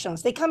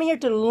multidimensionals. They come here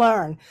to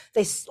learn.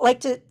 They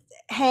like to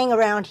hang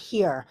around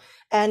here,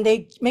 and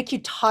they make you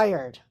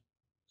tired.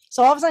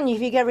 So all of a sudden,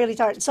 if you get really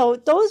tired, so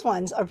those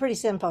ones are pretty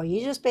simple.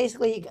 You just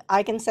basically,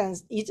 I can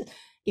sense,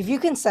 if you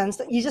can sense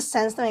that, you just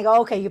sense them and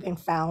go, okay, you've been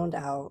found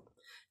out.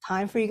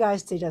 Time for you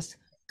guys to just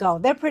go.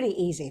 They're pretty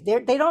easy.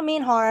 They don't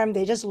mean harm.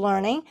 They're just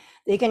learning.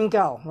 They can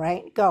go,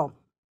 right? Go.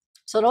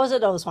 So those are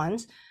those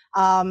ones.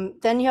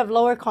 Then you have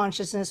lower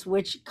consciousness,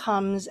 which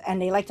comes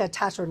and they like to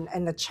attach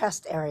in the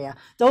chest area.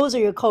 Those are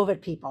your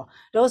COVID people.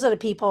 Those are the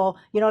people,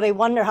 they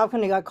wonder how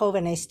come they got COVID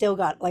and they still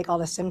got like all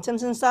the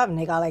symptoms and stuff, and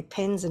they got like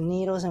pins and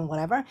needles and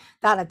whatever,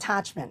 that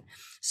attachment.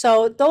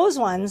 So those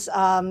ones,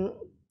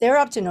 they're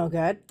up to no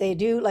good. They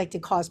do like to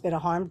cause a bit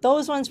of harm.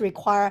 Those ones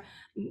require,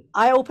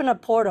 I open a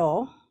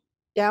portal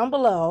down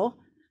below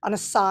on a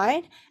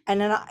side,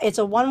 and then it's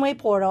a one-way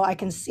portal. I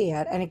can see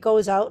it, and it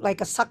goes out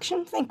like a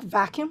suction, think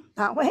vacuum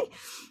that way.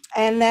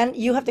 And then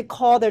you have to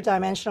call their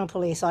dimensional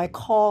police. So I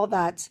call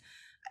that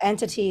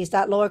entities,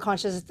 that lower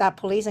consciousness, that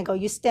police, and go,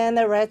 you stand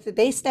there, right?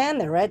 They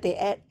stand there, right? At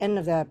the end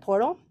of the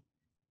portal.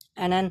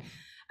 And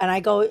I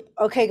go,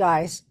 okay,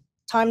 guys,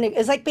 time to,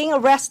 it's like being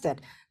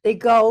arrested. They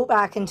go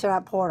back into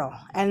that portal,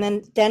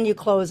 and then you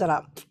close it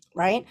up,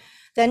 right?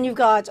 Then you've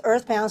got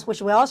earthbounds,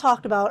 which we all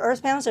talked about.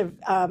 Earthbounds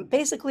are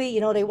basically,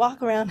 they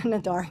walk around in the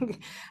dark,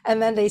 and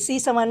then they see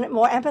someone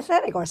more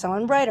empathetic or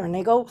someone brighter, and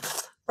they go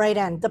right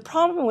in. The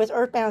problem with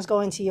earthbounds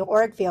going to your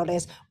auric field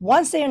is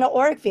once they're in the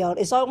auric field,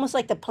 it's almost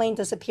like the plane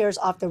disappears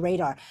off the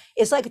radar.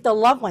 It's like the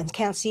loved ones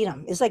can't see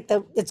them. It's like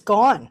it's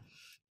gone.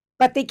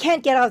 But they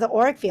can't get out of the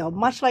auric field,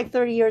 much like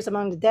 30 Years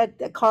Among the Dead,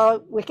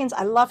 Carl Wickens.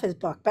 I love his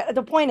book. But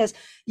the point is,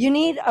 you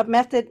need a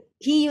method.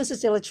 He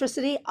uses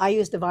electricity. I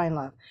use divine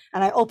love.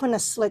 And I open a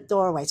slit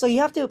doorway. So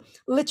you have to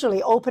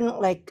literally open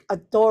like a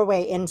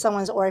doorway in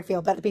someone's auric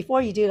field. But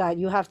before you do that,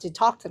 you have to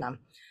talk to them.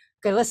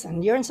 Okay,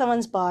 listen, you're in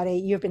someone's body.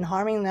 You've been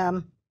harming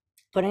them,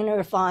 putting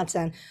their thoughts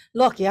in.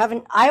 Look,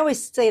 I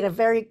always say the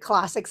very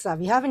classic stuff.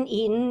 You haven't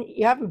eaten,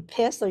 you haven't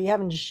pissed, or you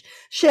haven't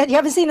shit, you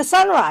haven't seen the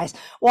sunrise.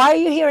 Why are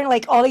you hearing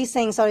like all these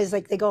things? So it's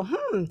like, they go,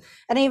 And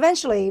then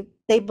eventually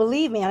they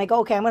believe me. And I go,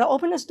 okay, I'm going to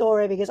open this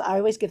doorway, because I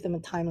always give them a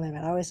time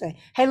limit. I always say,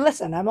 hey,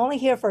 listen, I'm only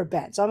here for a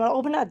bit. So I'm going to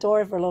open that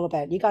door for a little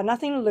bit. You got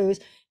nothing to lose.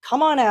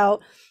 Come on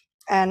out.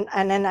 And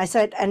then I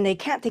said, and they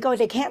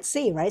can't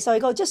see, right? So I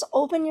go, just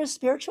open your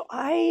spiritual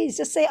eyes.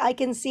 Just say, I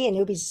can see, and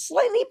you'll be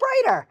slightly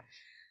brighter.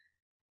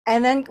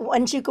 And then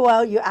once you go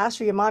out, you ask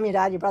for your mom, your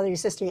dad, your brother, your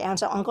sister, your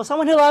aunt, your uncle,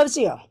 someone who loves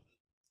you.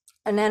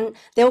 And then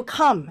they'll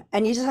come,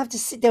 and you just have to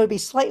see, they'll be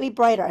slightly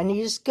brighter, and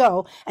you just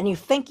go, and you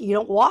think, you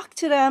don't walk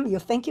to them, you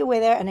think your way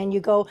there, and then you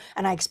go,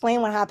 and I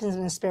explain what happens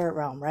in the spirit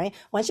realm, right?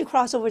 Once you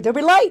cross over, there'll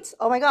be lights.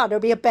 Oh my God,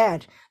 there'll be a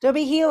bed. There'll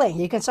be healing.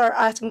 You can start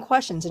asking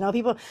questions,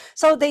 people.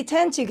 So they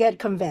tend to get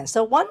convinced.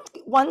 So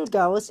one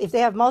goes, if they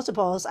have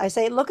multiples, I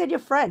say, look at your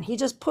friend. He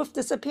just poof,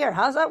 disappear.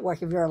 How does that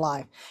work if you're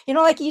alive?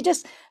 Like you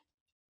just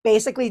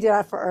basically do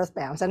that for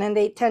earthbounds, and then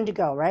they tend to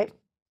go, right?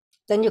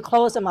 Then you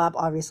close them up,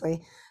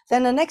 obviously.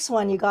 Then the next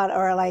one you got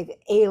are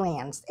like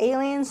aliens,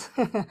 aliens,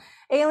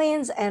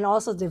 and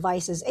also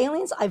devices.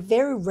 Aliens, I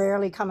very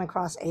rarely come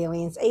across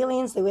aliens.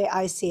 Aliens, the way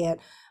I see it,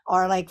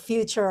 are like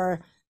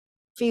future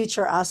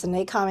us, and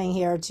they coming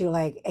here to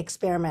like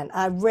experiment.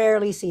 I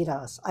rarely see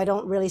those. I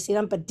don't really see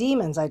them, but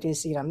demons, I do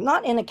see them.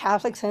 Not in a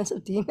Catholic sense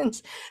of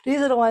demons.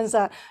 These are the ones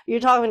that you're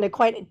talking to,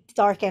 quite a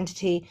dark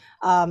entity.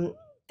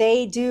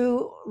 They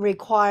do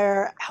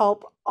require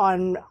help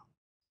on,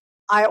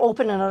 I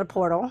open another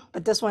portal,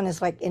 but this one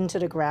is like into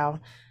the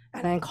ground,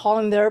 and then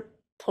calling their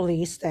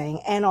police thing,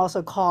 and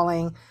also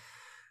calling,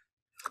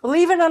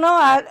 believe it or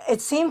not,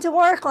 it seemed to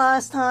work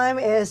last time,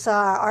 is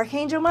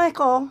Archangel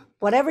Michael,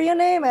 whatever your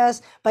name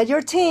is, but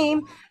your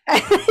team,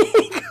 and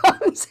he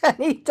comes and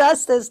he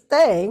does this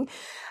thing,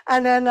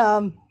 and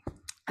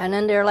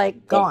then they're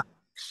like gone.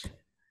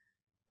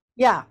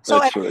 Yeah.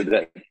 So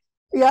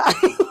yeah,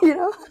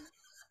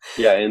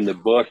 Yeah, in the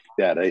book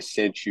that I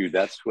sent you,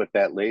 that's what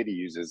that lady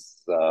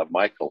uses,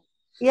 Michael.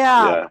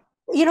 Yeah.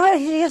 He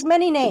has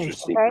many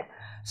names, right?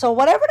 So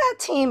whatever that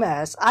team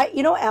is,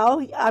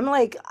 Al, I'm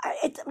like,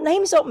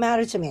 names don't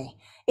matter to me.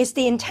 It's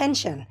the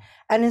intention.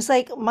 And it's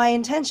like, my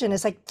intention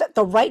is like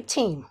the right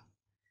team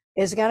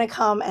is going to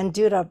come and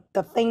do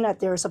the thing that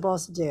they're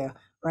supposed to do,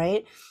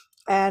 right?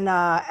 And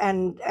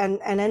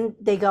then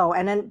they go.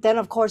 And then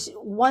of course,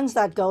 once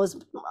that goes,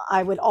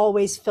 I would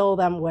always fill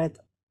them with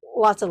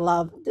lots of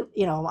love.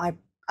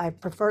 I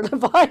prefer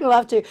divine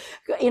love to,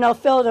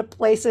 fill the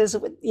places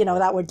with,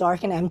 that were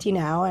dark and empty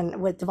now,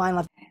 and with divine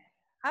love.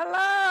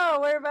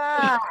 Hello, we're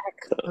back.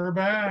 We're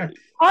back.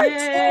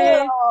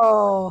 Hey.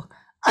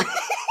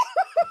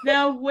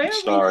 Now, where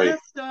we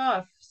left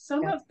off,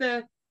 some of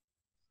the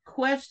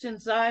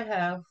questions I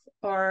have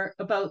are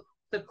about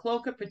the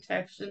cloak of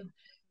protection,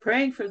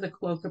 praying for the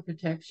cloak of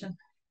protection,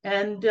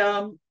 and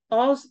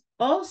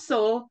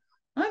also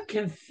I'm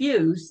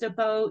confused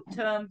about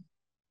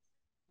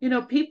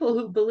people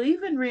who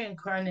believe in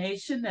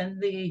reincarnation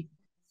and the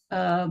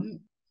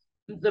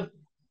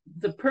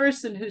the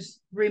person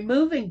who's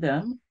removing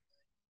them,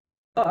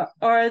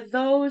 are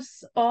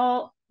those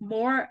all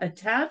more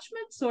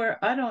attachments, or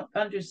I don't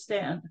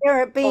understand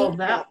all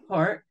that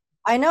part.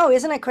 I know,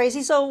 isn't it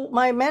crazy? So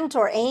my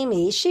mentor,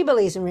 Amy, she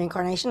believes in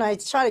reincarnation. I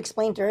try to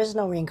explain to her there is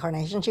no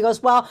reincarnation. She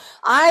goes, well,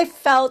 I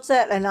felt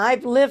it and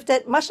I've lived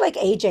it, much like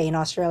AJ in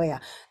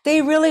Australia.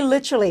 They really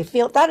literally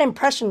feel that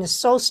impression is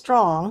so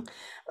strong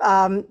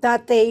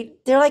that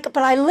they're like,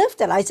 but I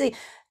lived it. I say,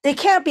 they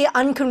can't be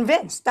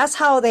unconvinced. That's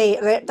how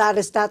that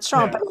is that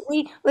strong. Yeah. But if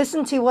we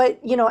listen to what,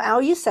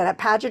 Al, you said it,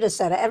 Paget has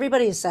said it,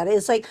 everybody has said it.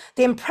 It's like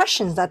the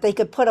impressions that they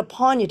could put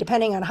upon you,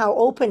 depending on how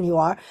open you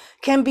are,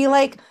 can be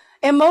like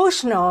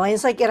emotional. And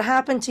it's like it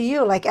happened to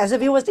you, like as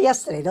if it was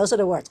yesterday. Those are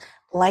the words.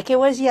 Like it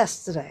was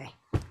yesterday.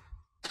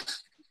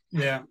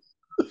 Yeah.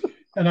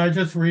 And I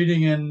just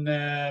reading in,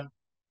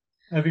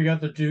 have you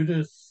got the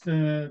Judas?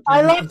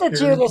 I love the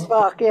Judas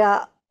book,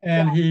 yeah.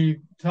 And he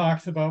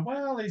talks about,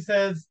 well, he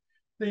says,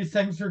 these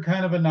things are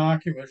kind of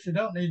innocuous. You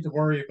don't need to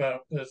worry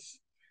about this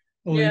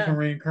belief in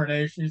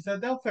reincarnation. He said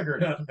they'll figure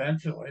it out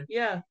eventually.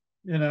 Yeah.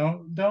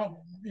 Don't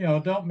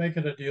make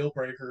it a deal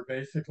breaker.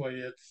 Basically,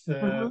 it's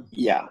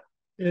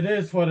it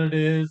is what it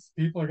is.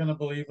 People are going to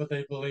believe what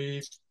they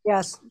believe.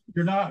 Yes.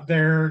 You're not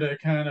there to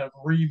kind of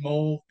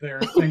remold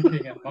their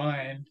thinking and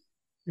mind.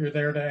 You're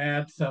there to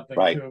add something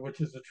to it,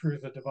 which is the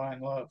truth of divine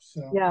love.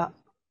 So yeah.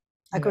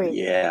 Agree.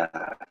 Yeah,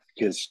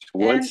 because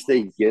once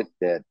they get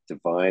that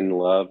divine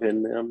love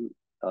in them,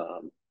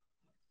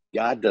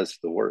 God does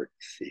the work.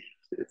 See,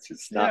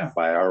 it's not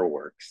by our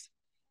works.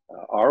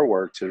 Our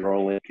works are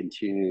only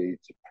continuing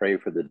to pray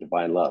for the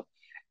divine love.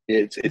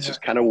 It's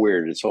just kind of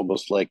weird. It's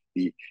almost like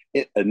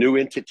a new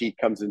entity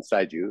comes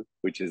inside you,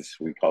 which is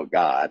we call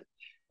God,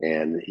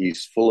 and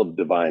he's full of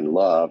divine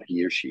love,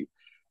 he or she,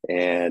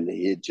 and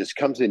it just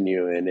comes in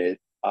you, and it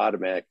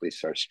automatically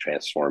starts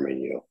transforming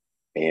you.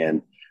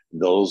 And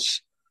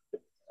those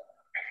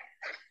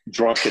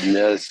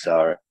drunkenness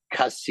or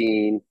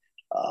cussing,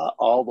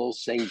 all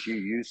those things you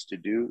used to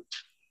do,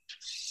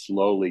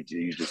 slowly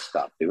you just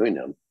stop doing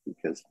them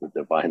because the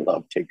divine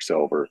love takes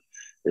over.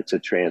 It's a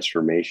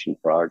transformation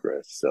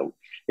progress. So,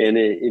 and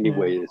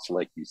anyway, it's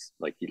like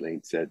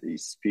Elaine said,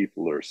 these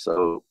people are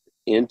so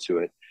into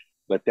it.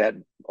 But that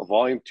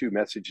volume 2,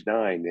 message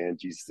 9, and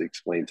Jesus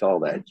explains all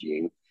that,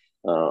 Jeanne,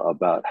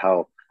 about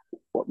how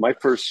my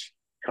first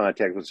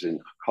contact was in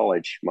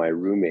college. My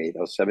roommate,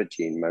 I was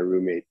 17, my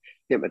roommate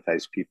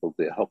hypnotized people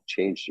to help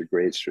change their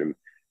grades from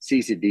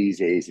C's to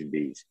D's, A's and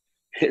B's.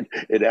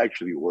 It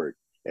actually worked.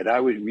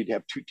 And we'd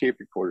have 2 tape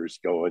recorders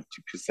going,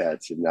 2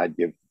 cassettes, and I'd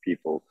give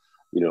people,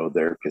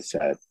 their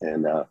cassette.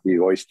 And we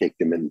always take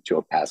them into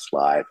a past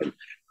life. And,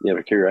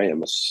 here I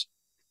am, a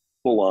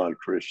full-on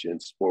Christian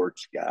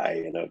sports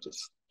guy,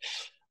 just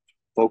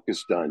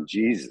focused on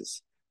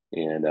Jesus.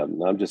 And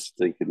I'm just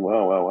thinking,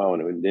 wow.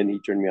 And then he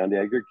turned me on to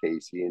Edgar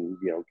Casey, and,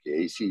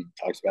 Casey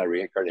talks about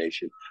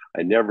reincarnation.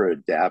 I never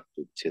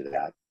adapted to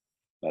that.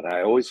 But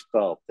I always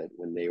felt that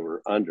when they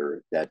were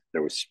under, that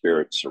there was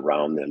spirits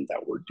around them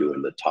that were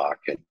doing the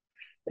talking.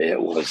 It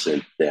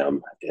wasn't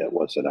them. It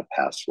wasn't a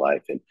past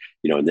life. And,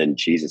 and then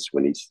Jesus,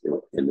 when he's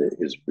in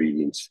his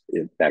readings,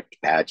 in fact,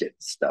 Paget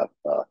stuff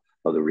of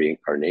the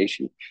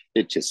reincarnation,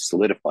 it just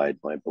solidified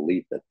my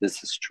belief that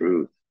this is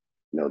truth,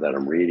 that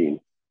I'm reading.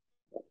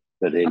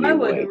 But anyway,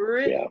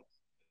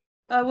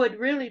 I would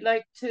really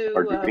like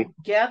to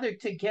gather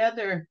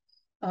together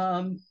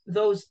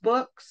those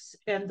books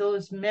and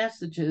those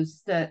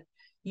messages that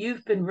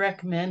you've been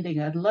recommending.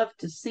 I'd love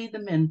to see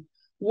them in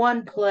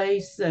one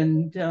place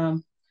and,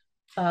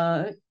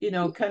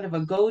 kind of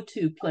a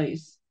go-to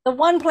place. The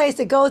one place,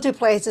 the go-to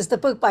place is the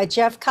book by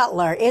Jeff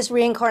Cutler, Is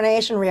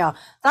Reincarnation Real?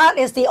 That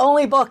is the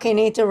only book you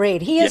need to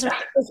read. He has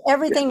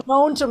everything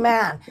known to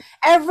man.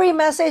 Every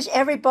message,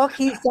 every book,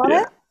 he's done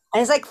it. And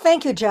he's like,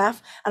 thank you,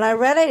 Jeff. And I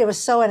read it. It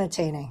was so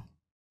entertaining.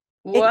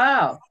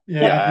 Wow.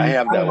 I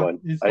have that one.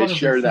 I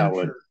share that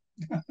one.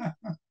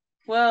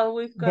 Well,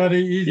 we've got... But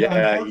he's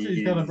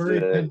got a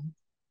very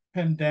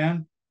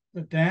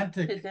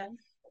pedantic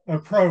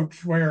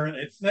approach where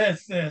it's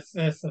this,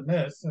 and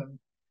this. And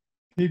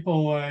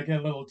people get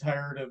a little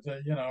tired of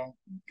the,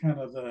 kind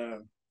of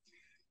the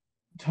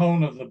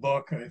tone of the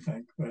book, I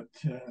think. But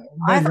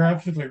you're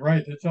absolutely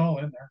right. It's all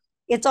in there.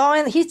 It's all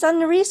in. He's done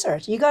the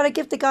research. You got to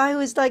give the guy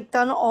who's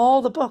done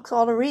all the books,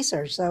 all the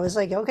research. So I was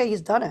like, okay,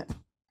 he's done it.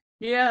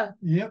 Yeah.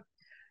 Yep.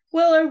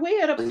 Well, are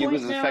we at a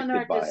point now in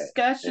our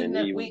discussion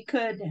that we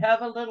could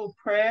have a little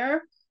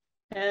prayer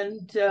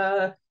and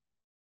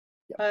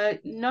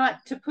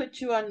not to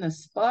put you on the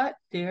spot,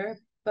 dear,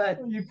 but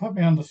you put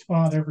me on the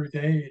spot every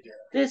day, dear.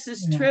 This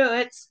is true.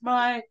 It's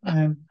my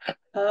my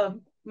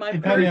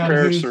depending on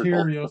who's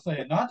here, you'll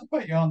say not to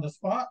put you on the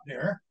spot,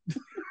 dear.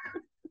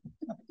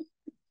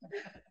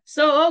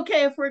 So,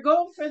 okay, if we're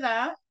going for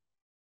that,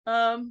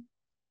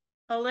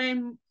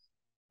 Elaine,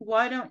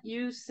 why don't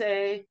you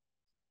say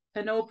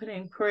an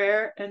opening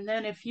prayer, and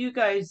then if you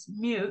guys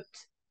mute,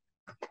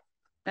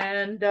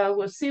 and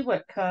we'll see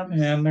what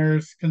comes. And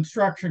there's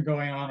construction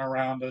going on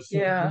around us. So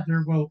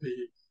there will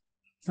be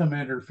some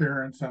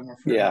interference, I'm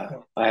afraid. Yeah,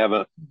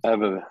 But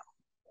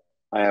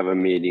I have a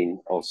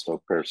meeting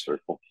also, prayer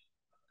circle.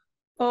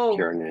 Oh,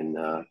 Karen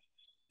and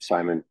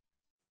Simon.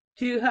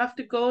 do you have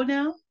to go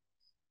now?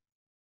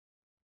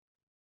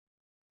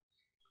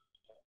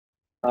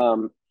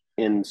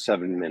 In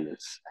 7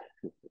 minutes.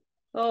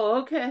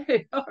 Oh,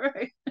 okay. All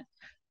right.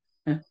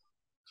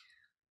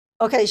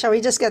 Okay, shall we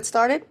just get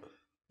started?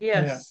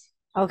 Yes.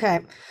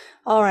 Okay.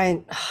 All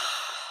right.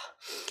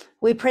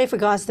 We pray for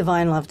God's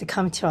divine love to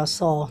come to our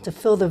soul, to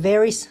fill the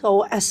very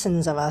soul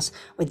essence of us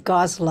with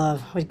God's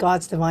love, with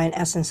God's divine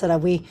essence, so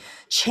that we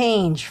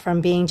change from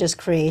being just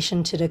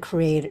creation to the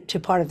creator, to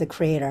part of the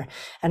creator.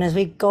 And as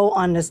we go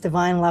on this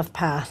divine love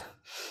path,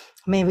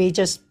 may we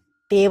just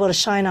be able to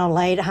shine our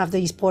light, have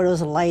these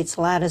portals of lights,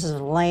 lattices of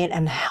light,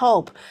 and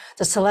help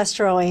the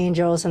celestial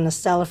angels and the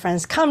stellar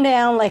friends come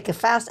down like a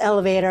fast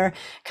elevator,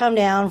 come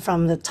down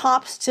from the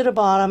top to the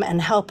bottom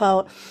and help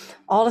out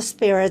all the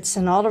spirits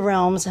and all the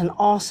realms, and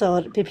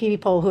also the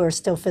people who are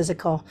still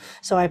physical.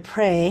 So I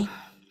pray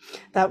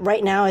that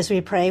right now, as we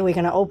pray, we're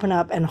going to open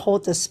up and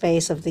hold the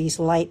space of these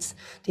lights,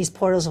 these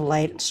portals of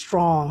light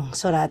strong,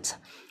 so that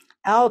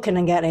Al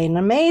can get an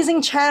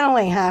amazing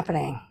channeling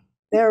happening.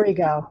 There we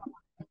go.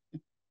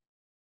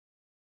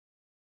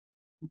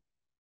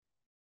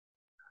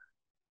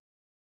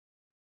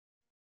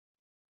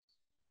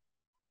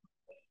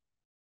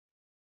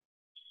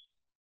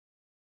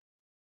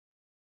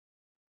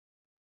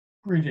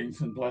 greetings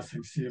and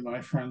blessings to you,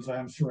 my friends. I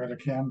am Soretta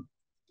Kim.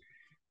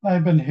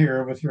 I've been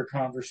here with your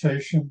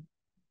conversation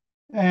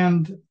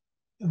and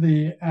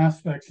the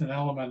aspects and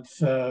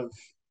elements of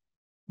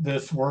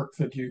this work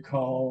that you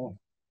call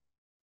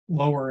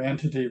lower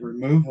entity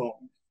removal.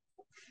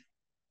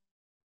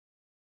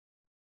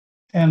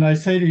 And I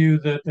say to you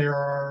that there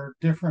are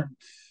different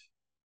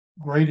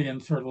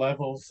gradients or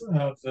levels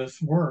of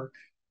this work,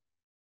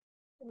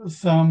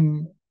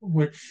 some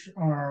which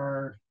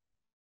are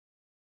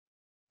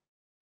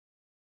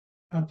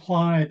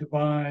applied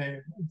by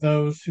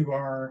those who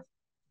are,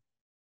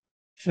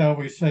 shall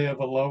we say, of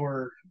a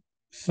lower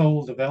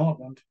soul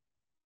development,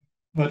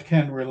 but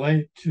can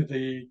relate to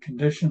the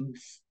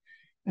conditions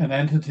and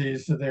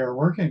entities that they are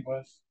working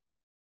with.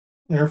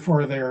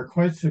 Therefore, they are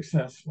quite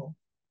successful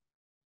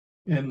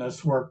in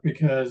this work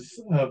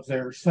because of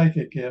their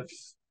psychic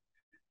gifts,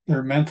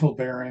 their mental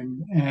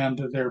bearing,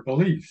 and their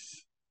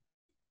beliefs.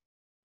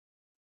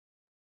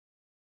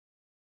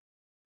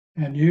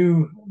 And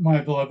you,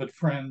 my beloved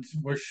friends,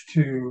 wish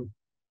to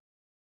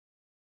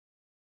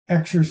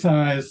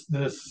exercise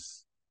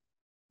this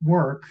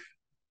work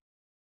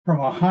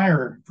from a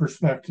higher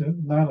perspective,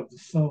 not of the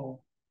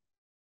soul.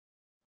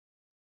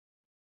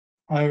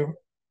 I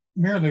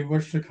merely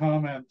wish to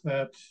comment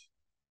that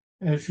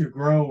as you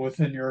grow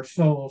within your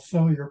soul,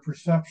 so your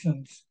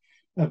perceptions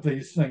of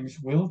these things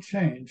will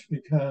change,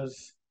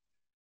 because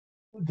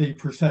the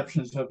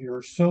perceptions of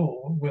your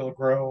soul will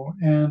grow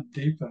and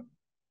deepen.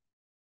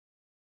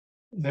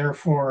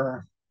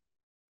 Therefore,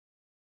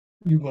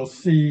 you will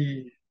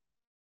see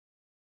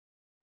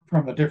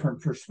from a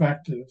different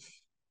perspective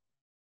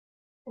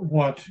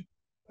what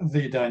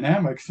the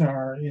dynamics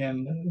are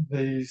in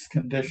these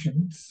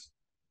conditions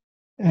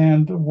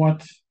and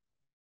what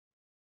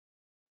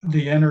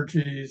the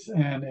energies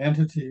and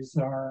entities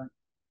are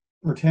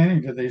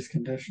pertaining to these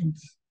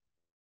conditions.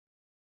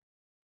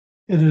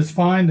 It is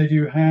fine that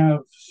you have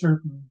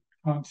certain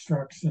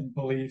constructs and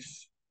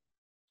beliefs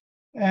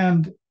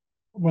and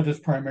what is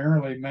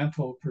primarily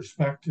mental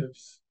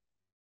perspectives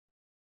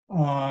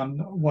on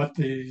what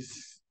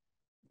these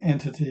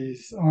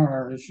entities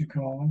are, as you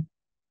call them.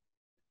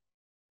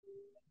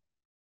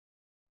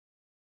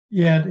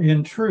 Yet,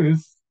 in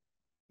truth,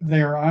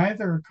 they are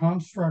either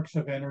constructs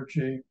of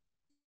energy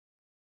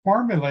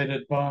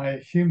formulated by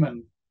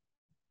human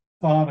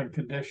thought and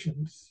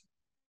conditions,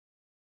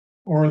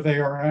 or they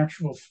are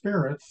actual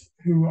spirits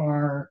who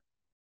are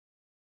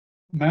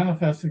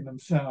manifesting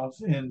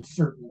themselves in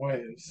certain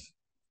ways,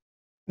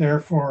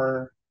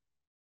 therefore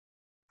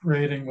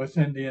creating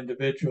within the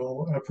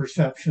individual a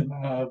perception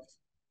of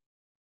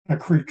a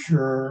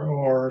creature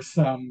or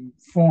some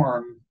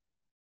form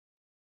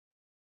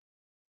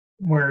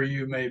where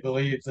you may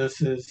believe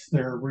this is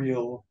their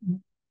real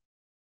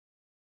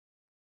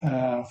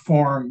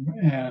form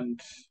and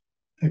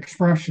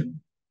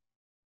expression.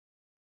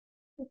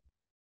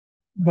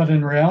 But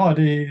in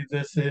reality,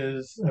 this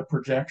is a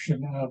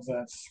projection of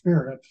that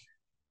spirit,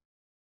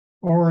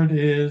 or it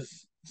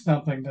is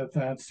something that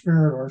that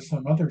spirit or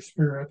some other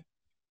spirit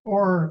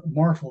or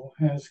mortal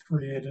has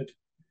created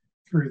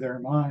through their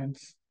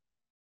minds.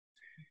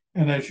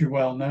 And as you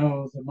well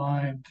know, the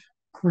mind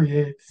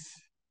creates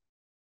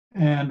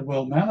and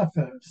will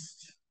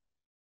manifest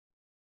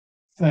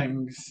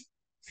things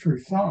through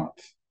thought.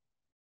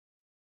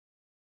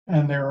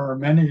 And there are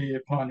many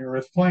upon your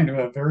earth plane who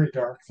have very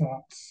dark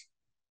thoughts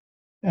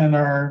and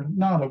are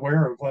not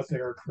aware of what they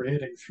are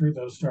creating through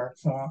those dark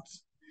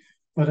thoughts.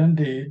 But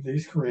indeed,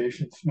 these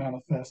creations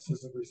manifest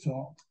as a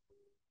result.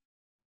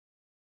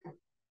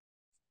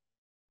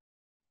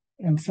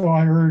 And so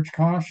I urge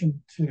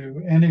caution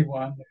to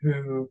anyone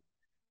who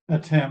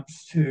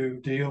attempts to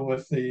deal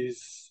with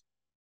these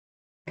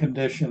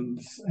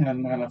conditions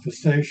and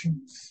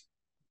manifestations.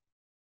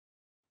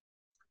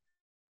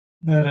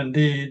 That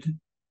indeed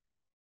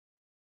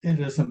it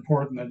is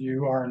important that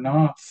you are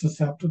not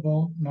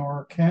susceptible,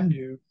 nor can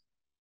you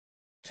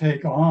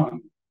take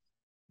on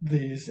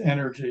these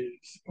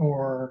energies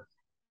or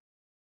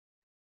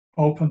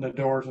open the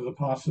door to the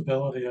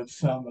possibility of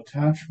some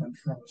attachment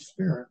from a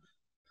spirit.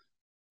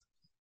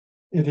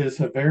 It is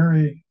a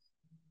very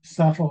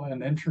subtle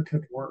and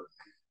intricate work.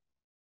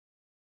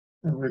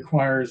 It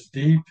requires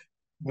deep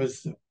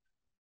wisdom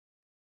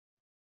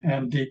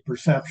and deep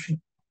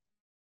perception.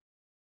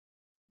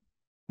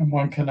 And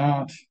one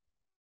cannot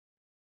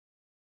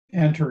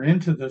enter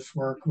into this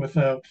work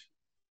without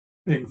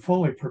being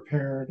fully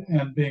prepared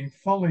and being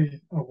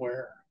fully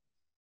aware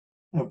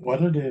of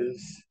what it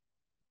is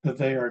that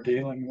they are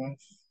dealing with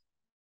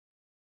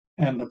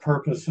and the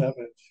purpose of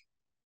it.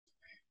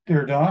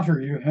 Dear daughter,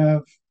 you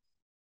have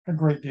a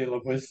great deal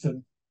of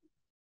wisdom,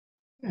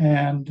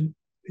 and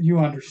you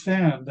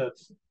understand that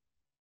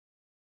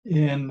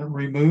in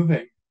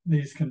removing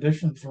these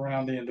conditions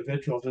around the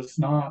individual does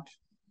not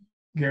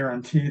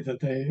guarantee that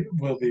they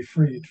will be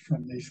freed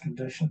from these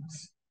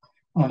conditions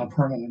on a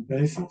permanent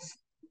basis.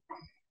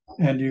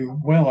 And you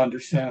well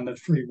understand that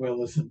free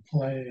will is in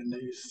play in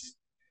these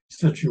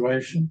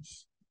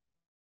situations.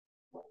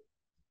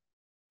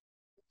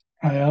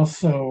 I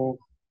also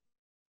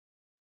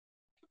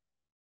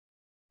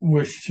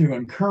wish to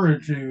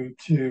encourage you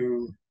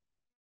to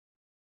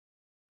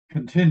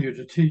continue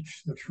to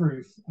teach the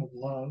truth of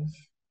love,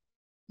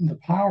 the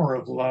power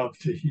of love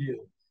to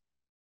heal,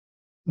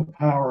 the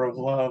power of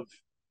love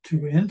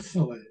to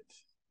insulate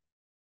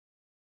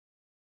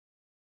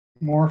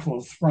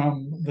mortals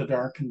from the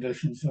dark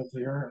conditions of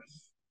the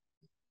earth.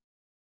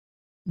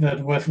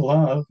 That with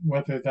love,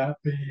 whether that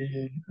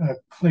be a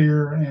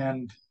clear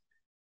and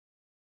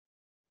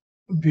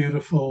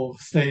beautiful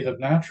state of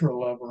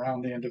natural love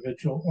around the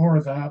individual,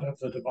 or that of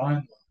the divine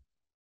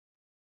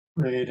love,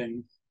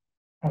 creating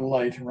a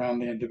light around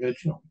the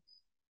individual,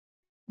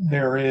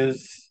 there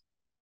is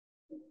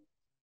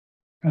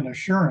an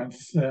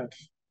assurance that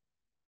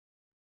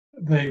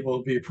they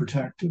will be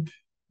protected,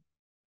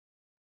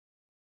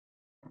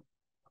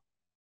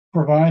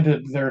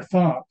 provided their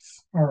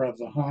thoughts are of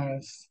the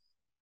highest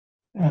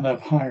and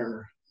of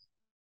higher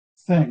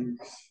things.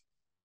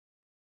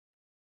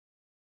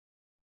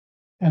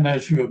 And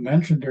as you have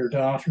mentioned, dear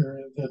daughter,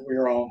 that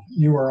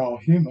you are all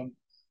human.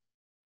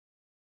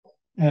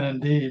 And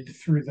indeed,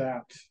 through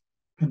that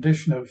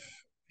condition of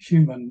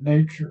human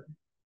nature,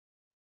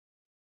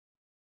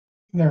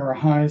 there are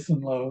highs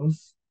and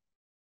lows.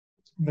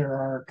 There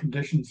are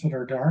conditions that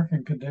are dark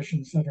and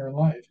conditions that are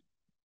light.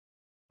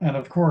 And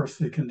of course,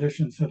 the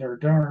conditions that are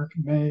dark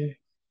may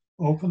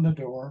open the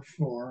door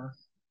for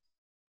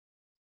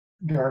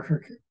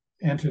darker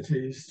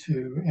entities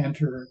to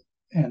enter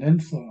and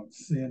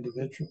influence the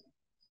individual.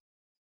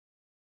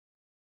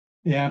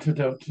 The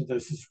antidote to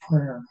this is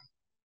prayer.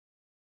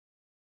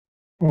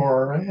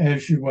 For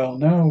as you well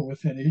know,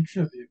 within each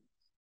of you,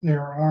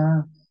 there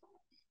are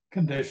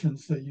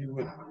conditions that you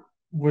would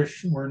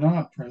wish were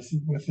not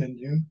present within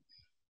you.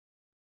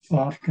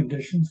 Thought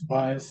conditions,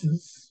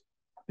 biases,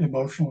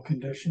 emotional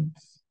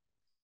conditions,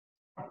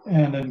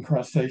 and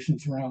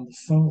incrustations around the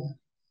soul.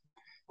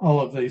 All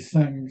of these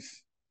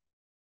things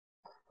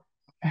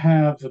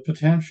have the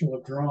potential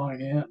of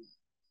drawing in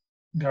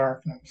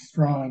darkness,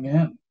 drawing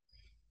in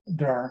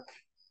dark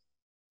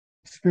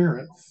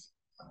spirits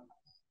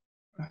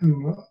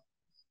who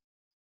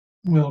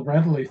will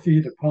readily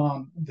feed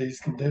upon these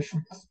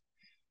conditions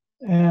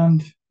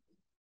and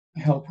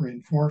help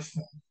reinforce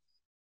them.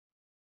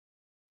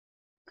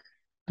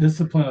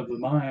 Discipline of the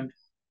mind,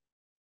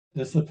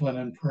 discipline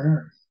in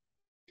prayer,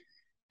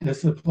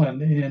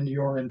 discipline in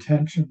your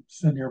intentions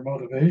and your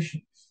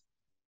motivations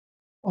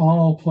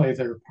all play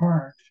their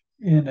part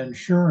in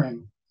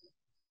ensuring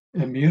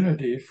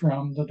immunity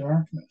from the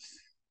darkness.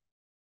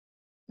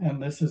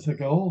 And this is a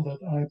goal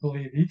that I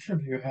believe each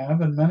of you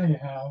have, and many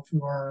have,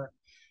 who are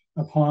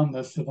upon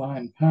this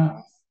divine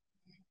path.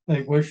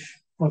 They wish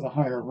for the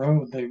higher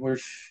road, they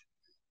wish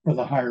for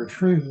the higher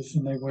truths,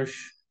 and they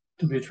wish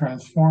to be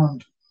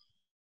transformed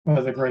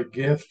by the great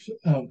gift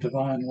of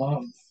divine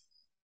love.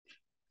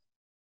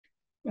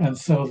 And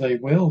so they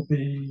will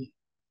be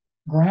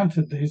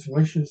granted these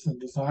wishes and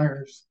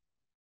desires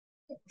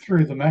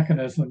through the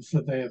mechanisms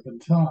that they have been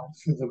taught,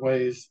 through the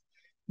ways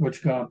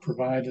which God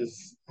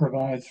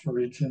provides for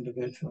each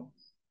individual.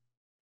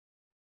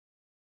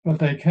 But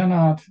they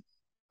cannot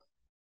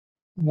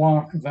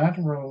walk that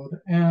road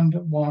and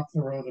walk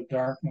the road of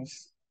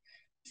darkness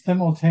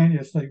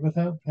simultaneously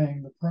without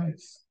paying the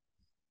price.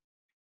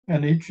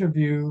 And each of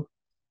you,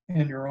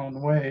 in your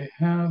own way,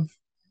 have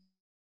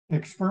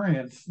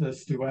experienced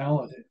this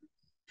duality.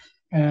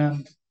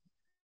 And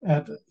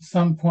at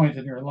some point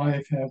in your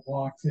life have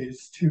walked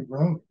these two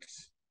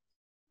roads.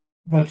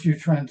 But you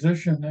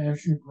transition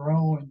as you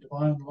grow in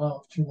divine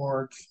love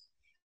towards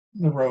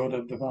the road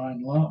of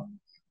divine love.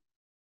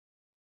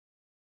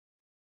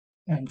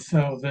 And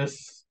so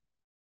this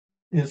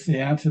is the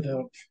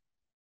antidote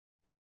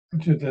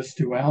to this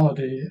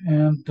duality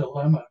and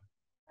dilemma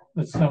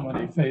that so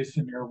many face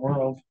in your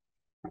world.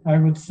 I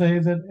would say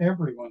that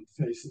everyone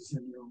faces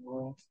in your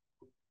world.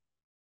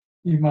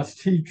 You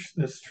must teach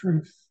this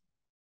truth.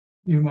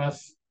 You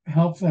must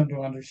help them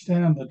to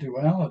understand the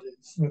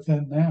dualities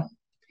within them.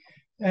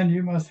 And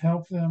you must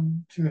help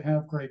them to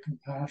have great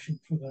compassion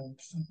for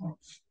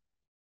themselves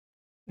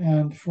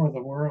and for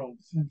the world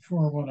and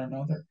for one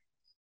another.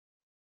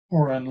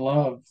 For in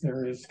love,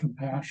 there is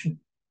compassion.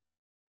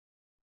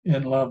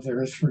 In love,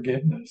 there is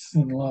forgiveness.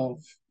 In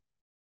love,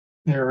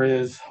 there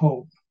is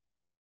hope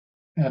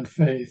and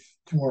faith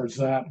towards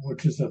that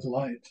which is of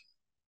light.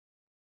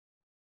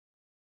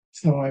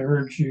 So I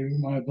urge you,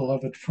 my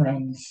beloved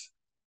friends,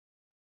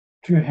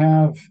 to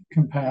have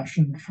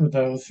compassion for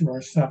those who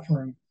are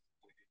suffering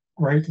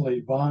greatly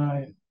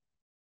by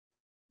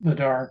the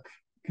dark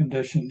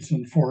conditions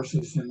and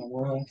forces in the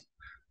world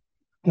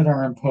that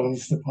are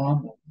imposed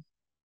upon them.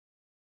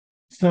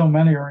 So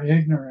many are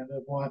ignorant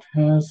of what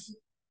has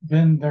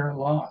been their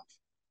lot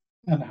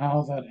and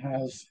how that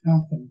has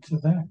happened to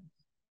them.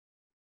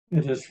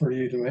 It is for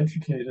you to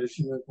educate, as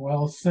you have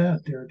well said,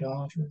 dear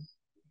daughter.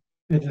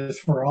 It is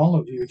for all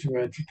of you to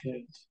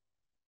educate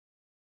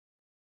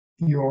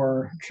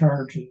your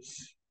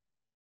charges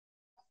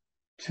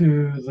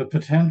to the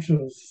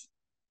potentials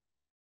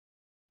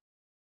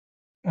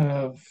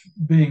of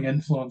being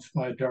influenced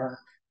by dark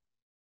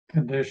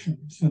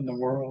conditions in the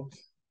world,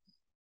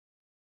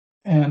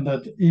 and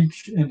that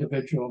each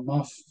individual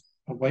must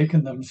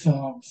awaken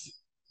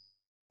themselves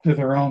to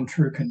their own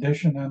true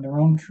condition and their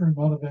own true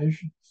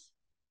motivations.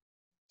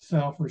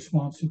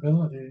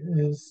 Self-responsibility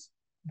is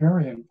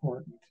very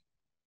important,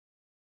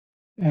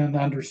 and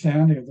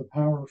understanding of the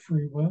power of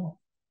free will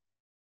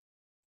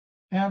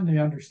and the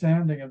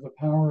understanding of the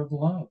power of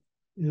love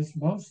is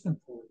most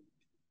important.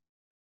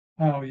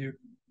 How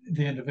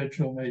the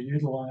individual may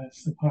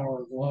utilize the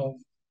power of love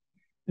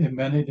in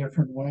many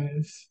different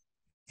ways,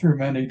 through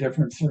many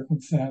different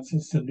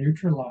circumstances, to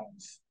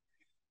neutralize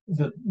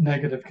the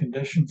negative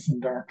conditions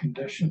and dark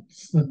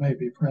conditions that may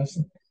be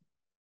present.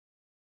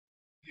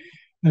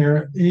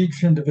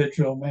 Each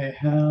individual may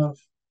have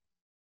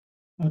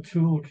a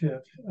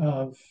toolkit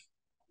of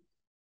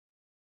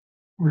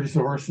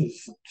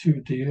resources to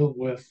deal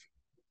with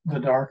the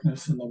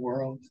darkness in the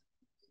world.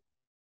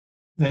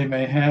 They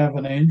may have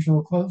an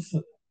angel close to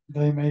them.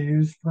 They may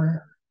use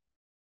prayer.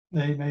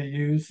 They may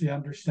use the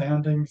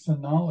understandings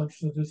and knowledge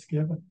that is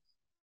given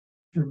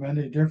through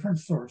many different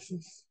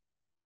sources.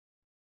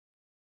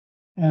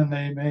 And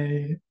they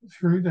may,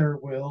 through their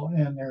will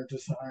and their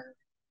desire,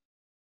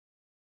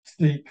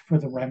 seek for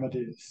the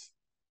remedies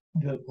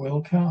that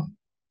will come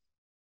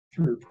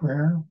through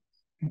prayer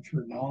and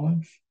through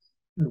knowledge,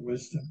 through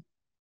wisdom,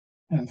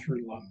 and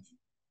through love.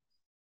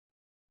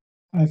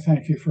 I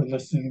thank you for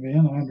listening to me,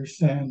 and I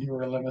understand you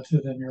are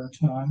limited in your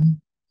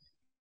time.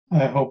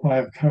 I hope I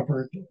have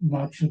covered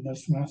much in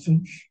this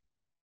message.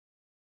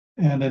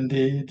 And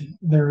indeed,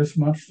 there is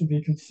much to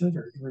be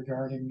considered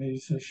regarding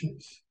these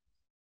issues.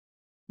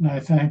 And I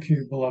thank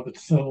you, beloved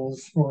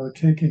souls, for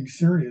taking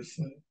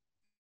seriously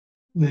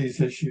these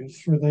issues,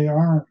 for they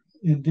are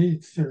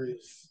indeed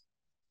serious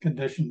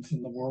conditions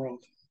in the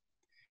world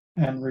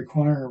and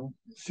require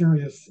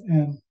serious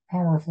and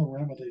powerful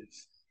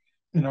remedies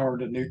in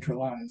order to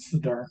neutralize the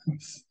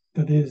darkness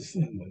that is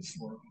in this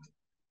world.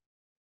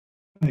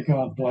 May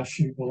God bless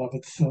you,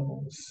 beloved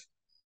souls,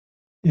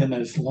 in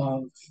his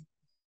love,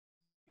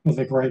 for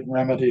the great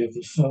remedy of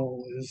the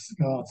soul is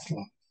God's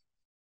love.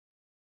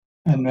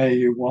 And may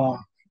you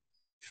walk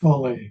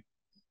fully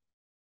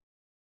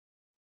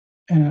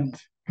and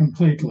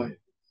completely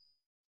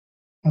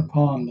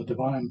upon the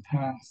divine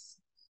path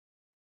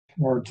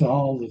towards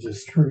all that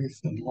is truth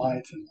and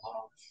light and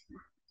love.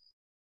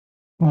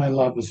 My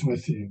love is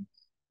with you.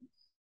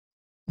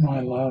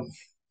 My love,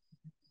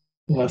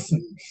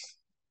 blessings,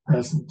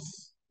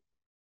 presence,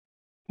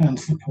 and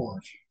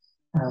support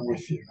are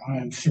with you. I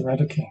am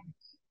Soretta Kim.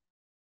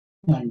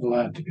 I'm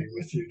glad to be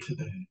with you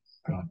today.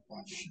 God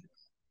bless you.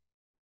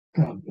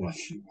 God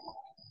bless you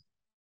all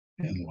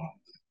in love.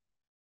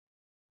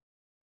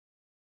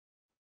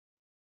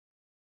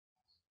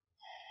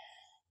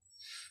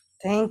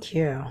 Thank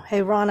you.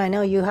 Hey, Ron, I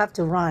know you have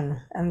to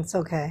run, and it's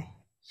okay.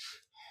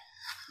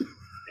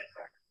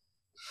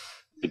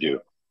 I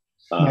do.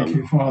 Thank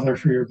you, Father,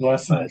 for your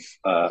blessings.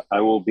 I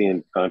will be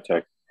in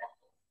contact.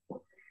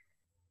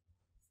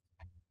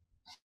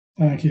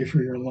 Thank you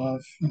for your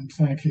love, and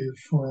thank you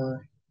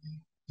for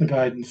the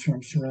guidance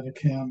from Soretta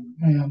Kim,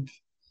 and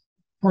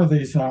for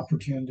these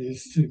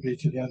opportunities to be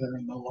together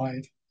in the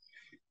light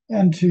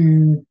and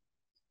to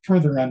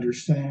further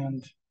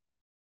understand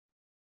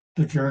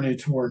the journey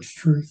towards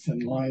truth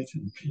and light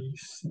and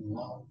peace and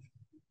love,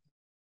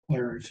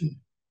 clarity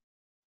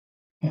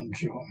and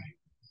joy.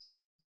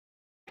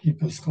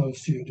 Keep us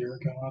close to you, dear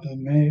God,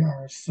 and may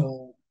our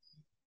soul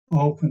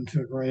open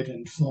to a great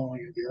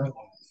inflowing of your love.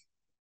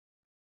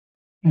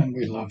 And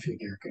we love you,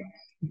 dear God,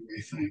 and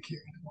we thank you.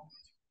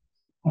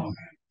 Amen.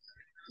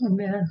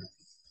 Amen.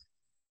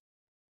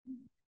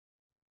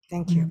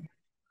 Thank you.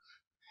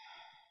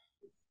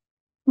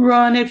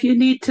 Ron, if you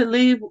need to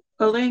leave,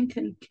 Elaine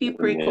can keep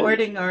Amen.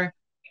 recording our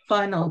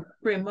final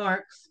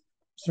remarks.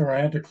 Sorry,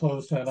 I had to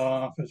close that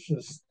off. It's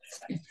just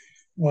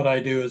what I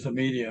do as a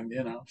medium,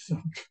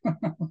 so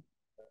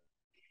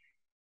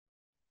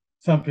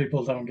some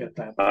people don't get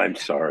that. I'm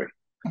sorry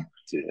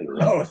to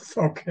interrupt. No, it's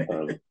okay.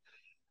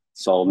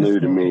 It's all new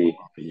to me,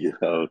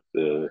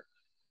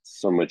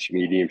 so much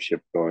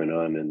mediumship going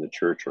on in the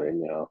church right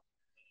now.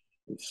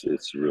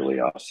 It's really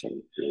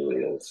awesome. It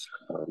really is.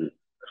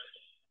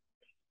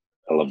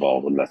 I love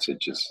all the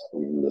messages,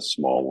 even the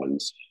small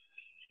ones.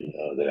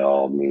 They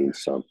all mean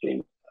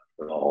something.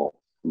 They're all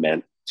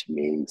meant to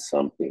mean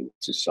something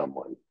to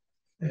someone.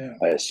 Yeah.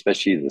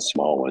 Especially the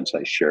small ones.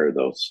 I share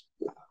those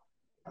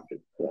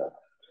with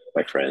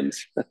my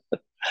friends.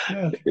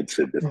 It's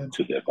to them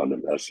on the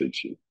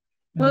message.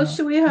 Well,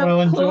 should we have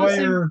enjoy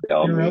closing? your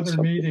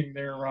other meeting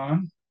there,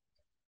 Ron,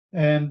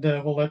 and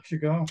we'll let you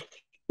go.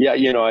 Yeah,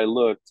 I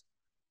looked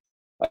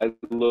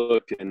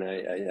and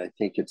I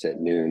think it's at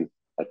noon.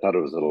 I thought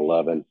it was at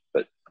 11,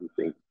 but I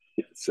think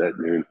it's at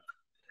noon.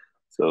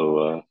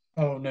 So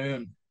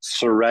noon.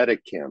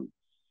 Sereticum.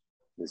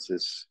 Was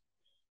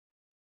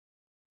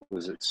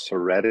it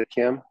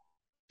Sereticum?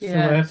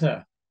 Yeah.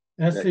 Seretta.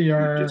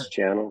 SERETTA.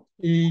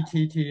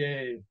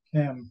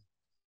 Chem.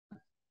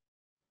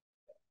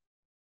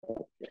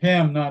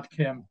 Chem, not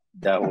Kim.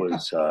 That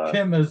was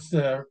Kim is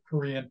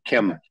Korean.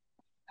 Kim.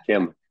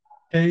 KEM.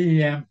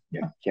 Yeah,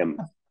 Kim.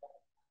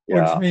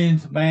 Yeah. Which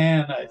means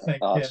man, I think.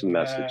 Awesome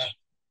message.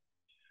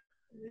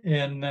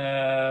 In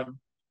the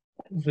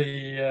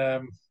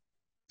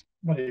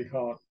what do you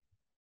call it?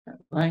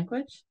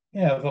 Language?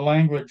 Yeah, the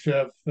language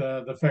of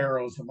the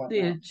pharaohs and whatnot.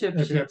 The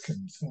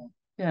Egyptians. So.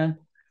 Yeah.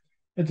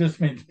 It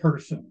just means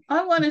person.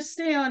 I want to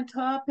stay on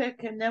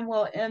topic, and then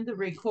we'll end the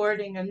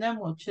recording, and then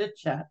we'll chit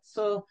chat.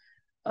 So,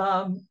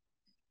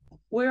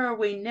 where are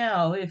we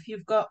now? If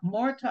you've got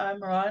more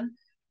time, Ron,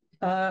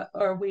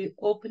 are we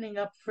opening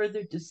up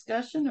further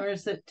discussion, or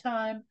is it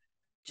time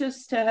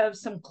just to have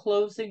some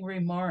closing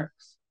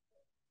remarks?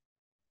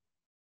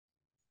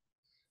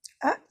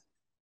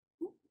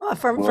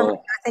 For me, I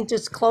think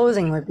just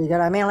closing would be good.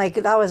 I mean, like,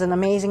 that was an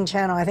amazing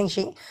channel. I think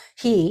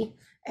he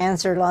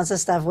answered lots of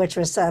stuff, which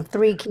was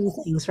 3 key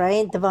things,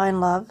 right?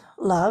 Divine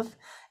love,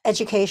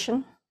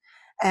 education,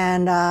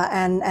 and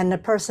the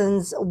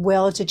person's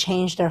will to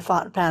change their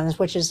thought patterns,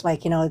 which is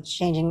like,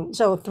 changing.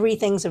 So 3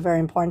 things are very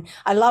important.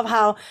 I love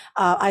how,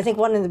 I think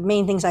one of the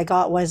main things I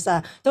got was,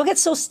 don't get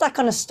so stuck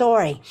on a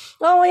story.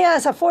 Oh yeah,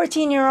 it's a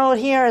 14-year-old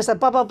here, it's a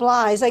blah, blah,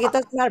 blah. It's like, it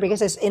doesn't matter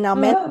because it's in our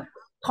mental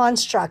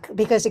construct,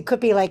 because it could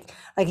be like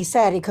you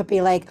said, it could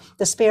be like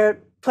the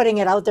spirit putting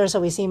it out there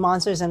so we see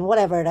monsters and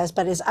whatever it is,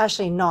 but it's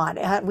actually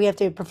not. We have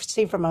to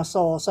perceive from our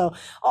soul. So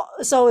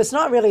it's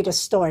not really the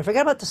story.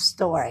 Forget about the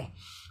story.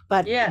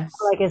 But yes,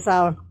 like it's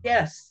our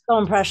yes soul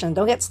impression.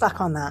 Don't get stuck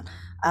on that.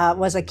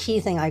 Was a key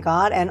thing I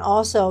got. And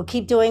also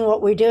keep doing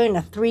what we're doing,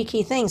 the 3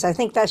 key things. I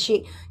think that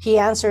he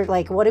answered,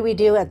 like, what do we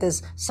do at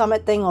this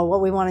summit thing, or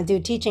what we want to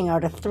do teaching are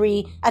the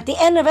 3, at the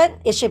end of it,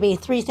 it should be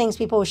 3 things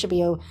people should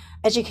be: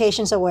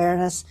 education's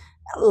awareness,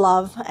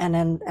 love, and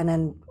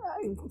then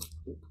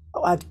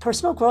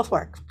personal growth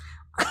work.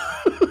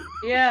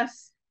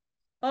 Yes.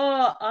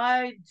 Oh,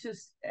 I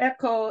just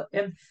echo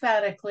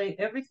emphatically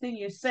everything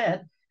you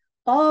said.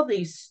 All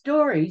these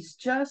stories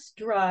just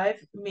drive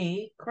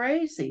me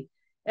crazy.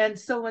 And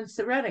so when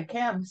Serena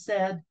Cam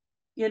said,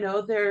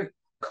 they're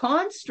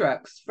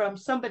constructs from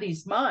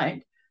somebody's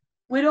mind,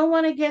 we don't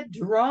want to get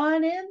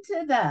drawn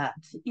into that.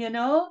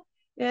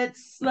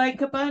 It's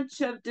like a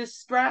bunch of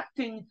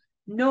distracting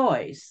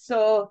noise.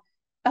 So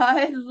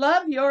I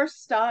love your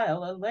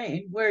style,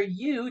 Elaine, where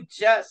you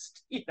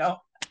just,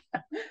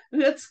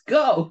 let's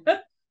go.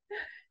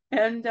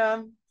 And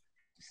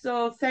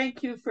so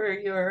thank you for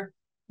your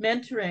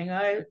mentoring.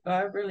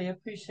 I really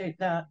appreciate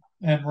that.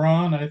 And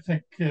Ron, I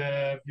think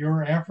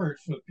your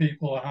efforts with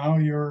people, how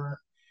you're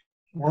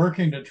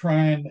working to try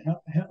and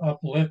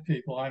uplift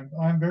people,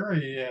 I'm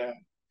very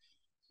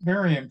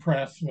very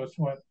impressed with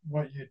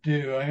what you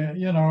do.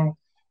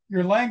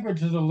 Your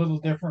language is a little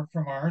different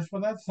from ours,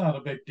 but that's not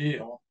a big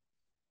deal.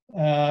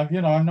 I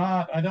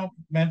don't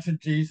mention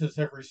Jesus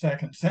every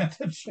second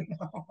sentence.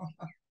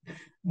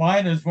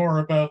 Mine is more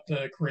about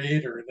the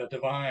creator, the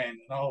divine,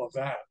 and all of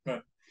that.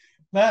 But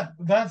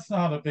that's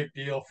not a big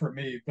deal for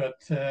me. But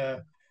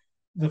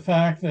the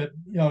fact that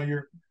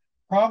you're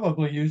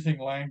probably using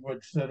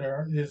language that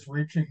is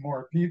reaching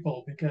more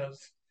people,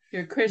 because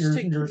you're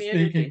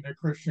speaking to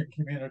Christian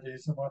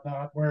communities and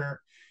whatnot,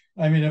 where,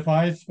 I mean, if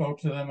I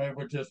spoke to them, it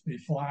would just be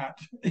flat.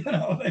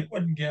 They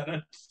wouldn't get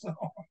it. So,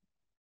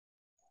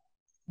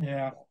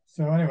 yeah.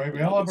 So anyway,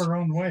 we all have our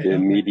own way. The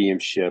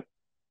mediumship.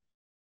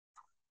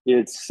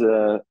 It's,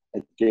 I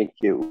think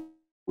it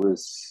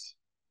was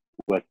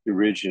what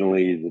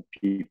originally the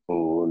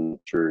people in the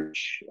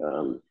church,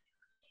 the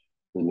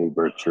New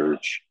Birth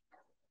Church,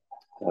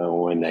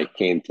 when I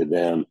came to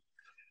them,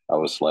 I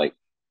was like,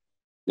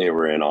 they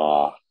were in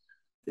awe.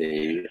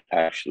 They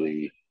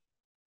actually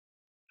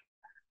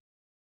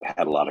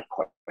had a lot of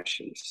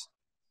questions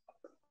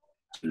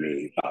to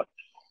me about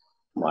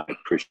my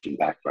Christian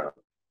background,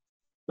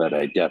 but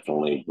I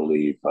definitely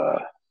believe, a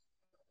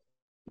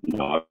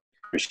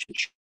Christian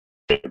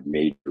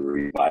major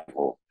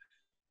revival.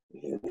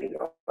 And,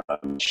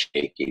 I'm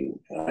shaking.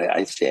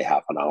 I say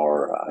half an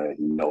hour. I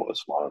know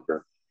it's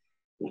longer.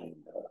 And,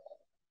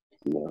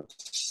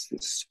 it's the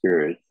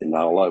Spirit. And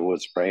all I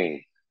was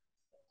praying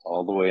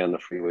all the way on the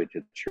freeway to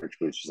the church,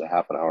 which is a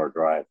half an hour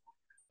drive.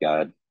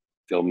 God,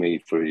 fill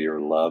me for your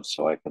love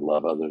so I can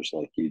love others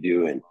like you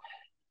do, and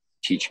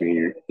teach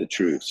me the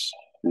truths.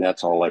 And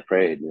that's all I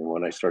prayed. And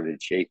when I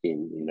started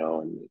shaking,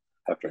 and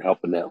after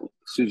helping that, as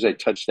soon as I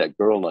touched that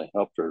girl and I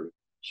helped her,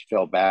 she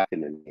fell back,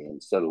 and then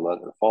instead of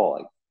letting her fall,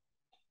 I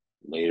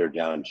laid her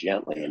down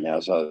gently. And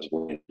as I was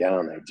going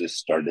down, I just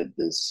started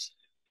this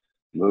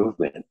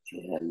movement.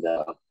 And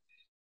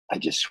I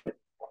just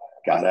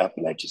got up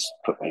and I just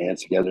put my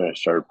hands together and I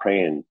started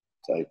praying.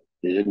 So I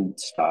didn't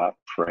stop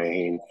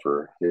praying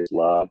for his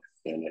love,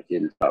 and I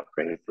didn't stop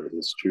praying for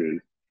his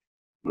truth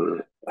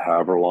for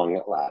however long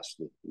it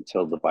lasted,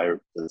 until the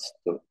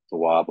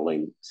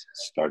wobbling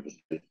started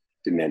to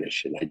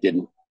diminish. And I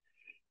didn't,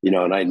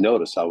 and I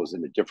noticed I was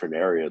in a different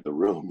area of the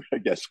room. I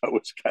guess I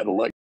was kind of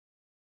like,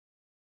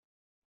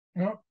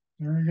 oh,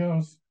 there he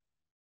goes.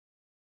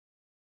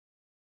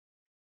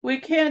 We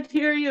can't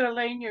hear you,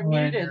 Elaine. You're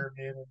Elaine, muted. you're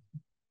muted.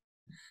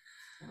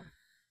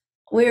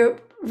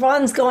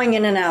 Ron's going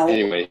in and out.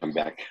 anyway, I'm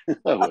back.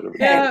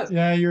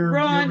 Yeah, your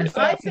Ron, I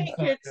reception's think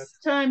not it's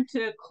time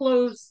to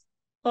close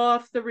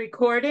off the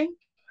recording.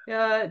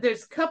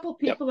 There's a couple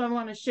people I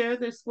want to share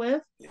this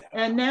with,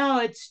 and now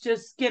it's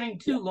just getting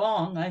too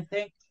long, I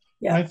think.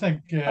 Yeah. I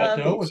think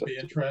Doe would be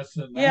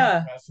interested in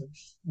that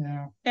message.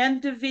 Yeah.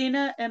 And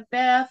Davina and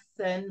Beth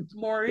and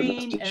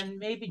Maureen and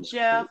maybe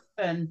Jeff.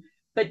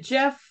 But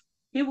Jeff,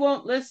 he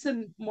won't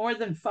listen more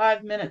than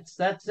 5 minutes.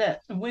 That's it.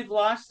 And we've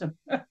lost him.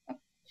 Do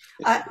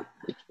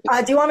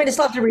you want me to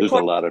stop the recording?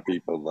 There's a lot of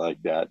people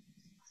like that.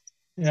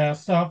 Yeah,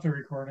 stop the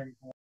recording.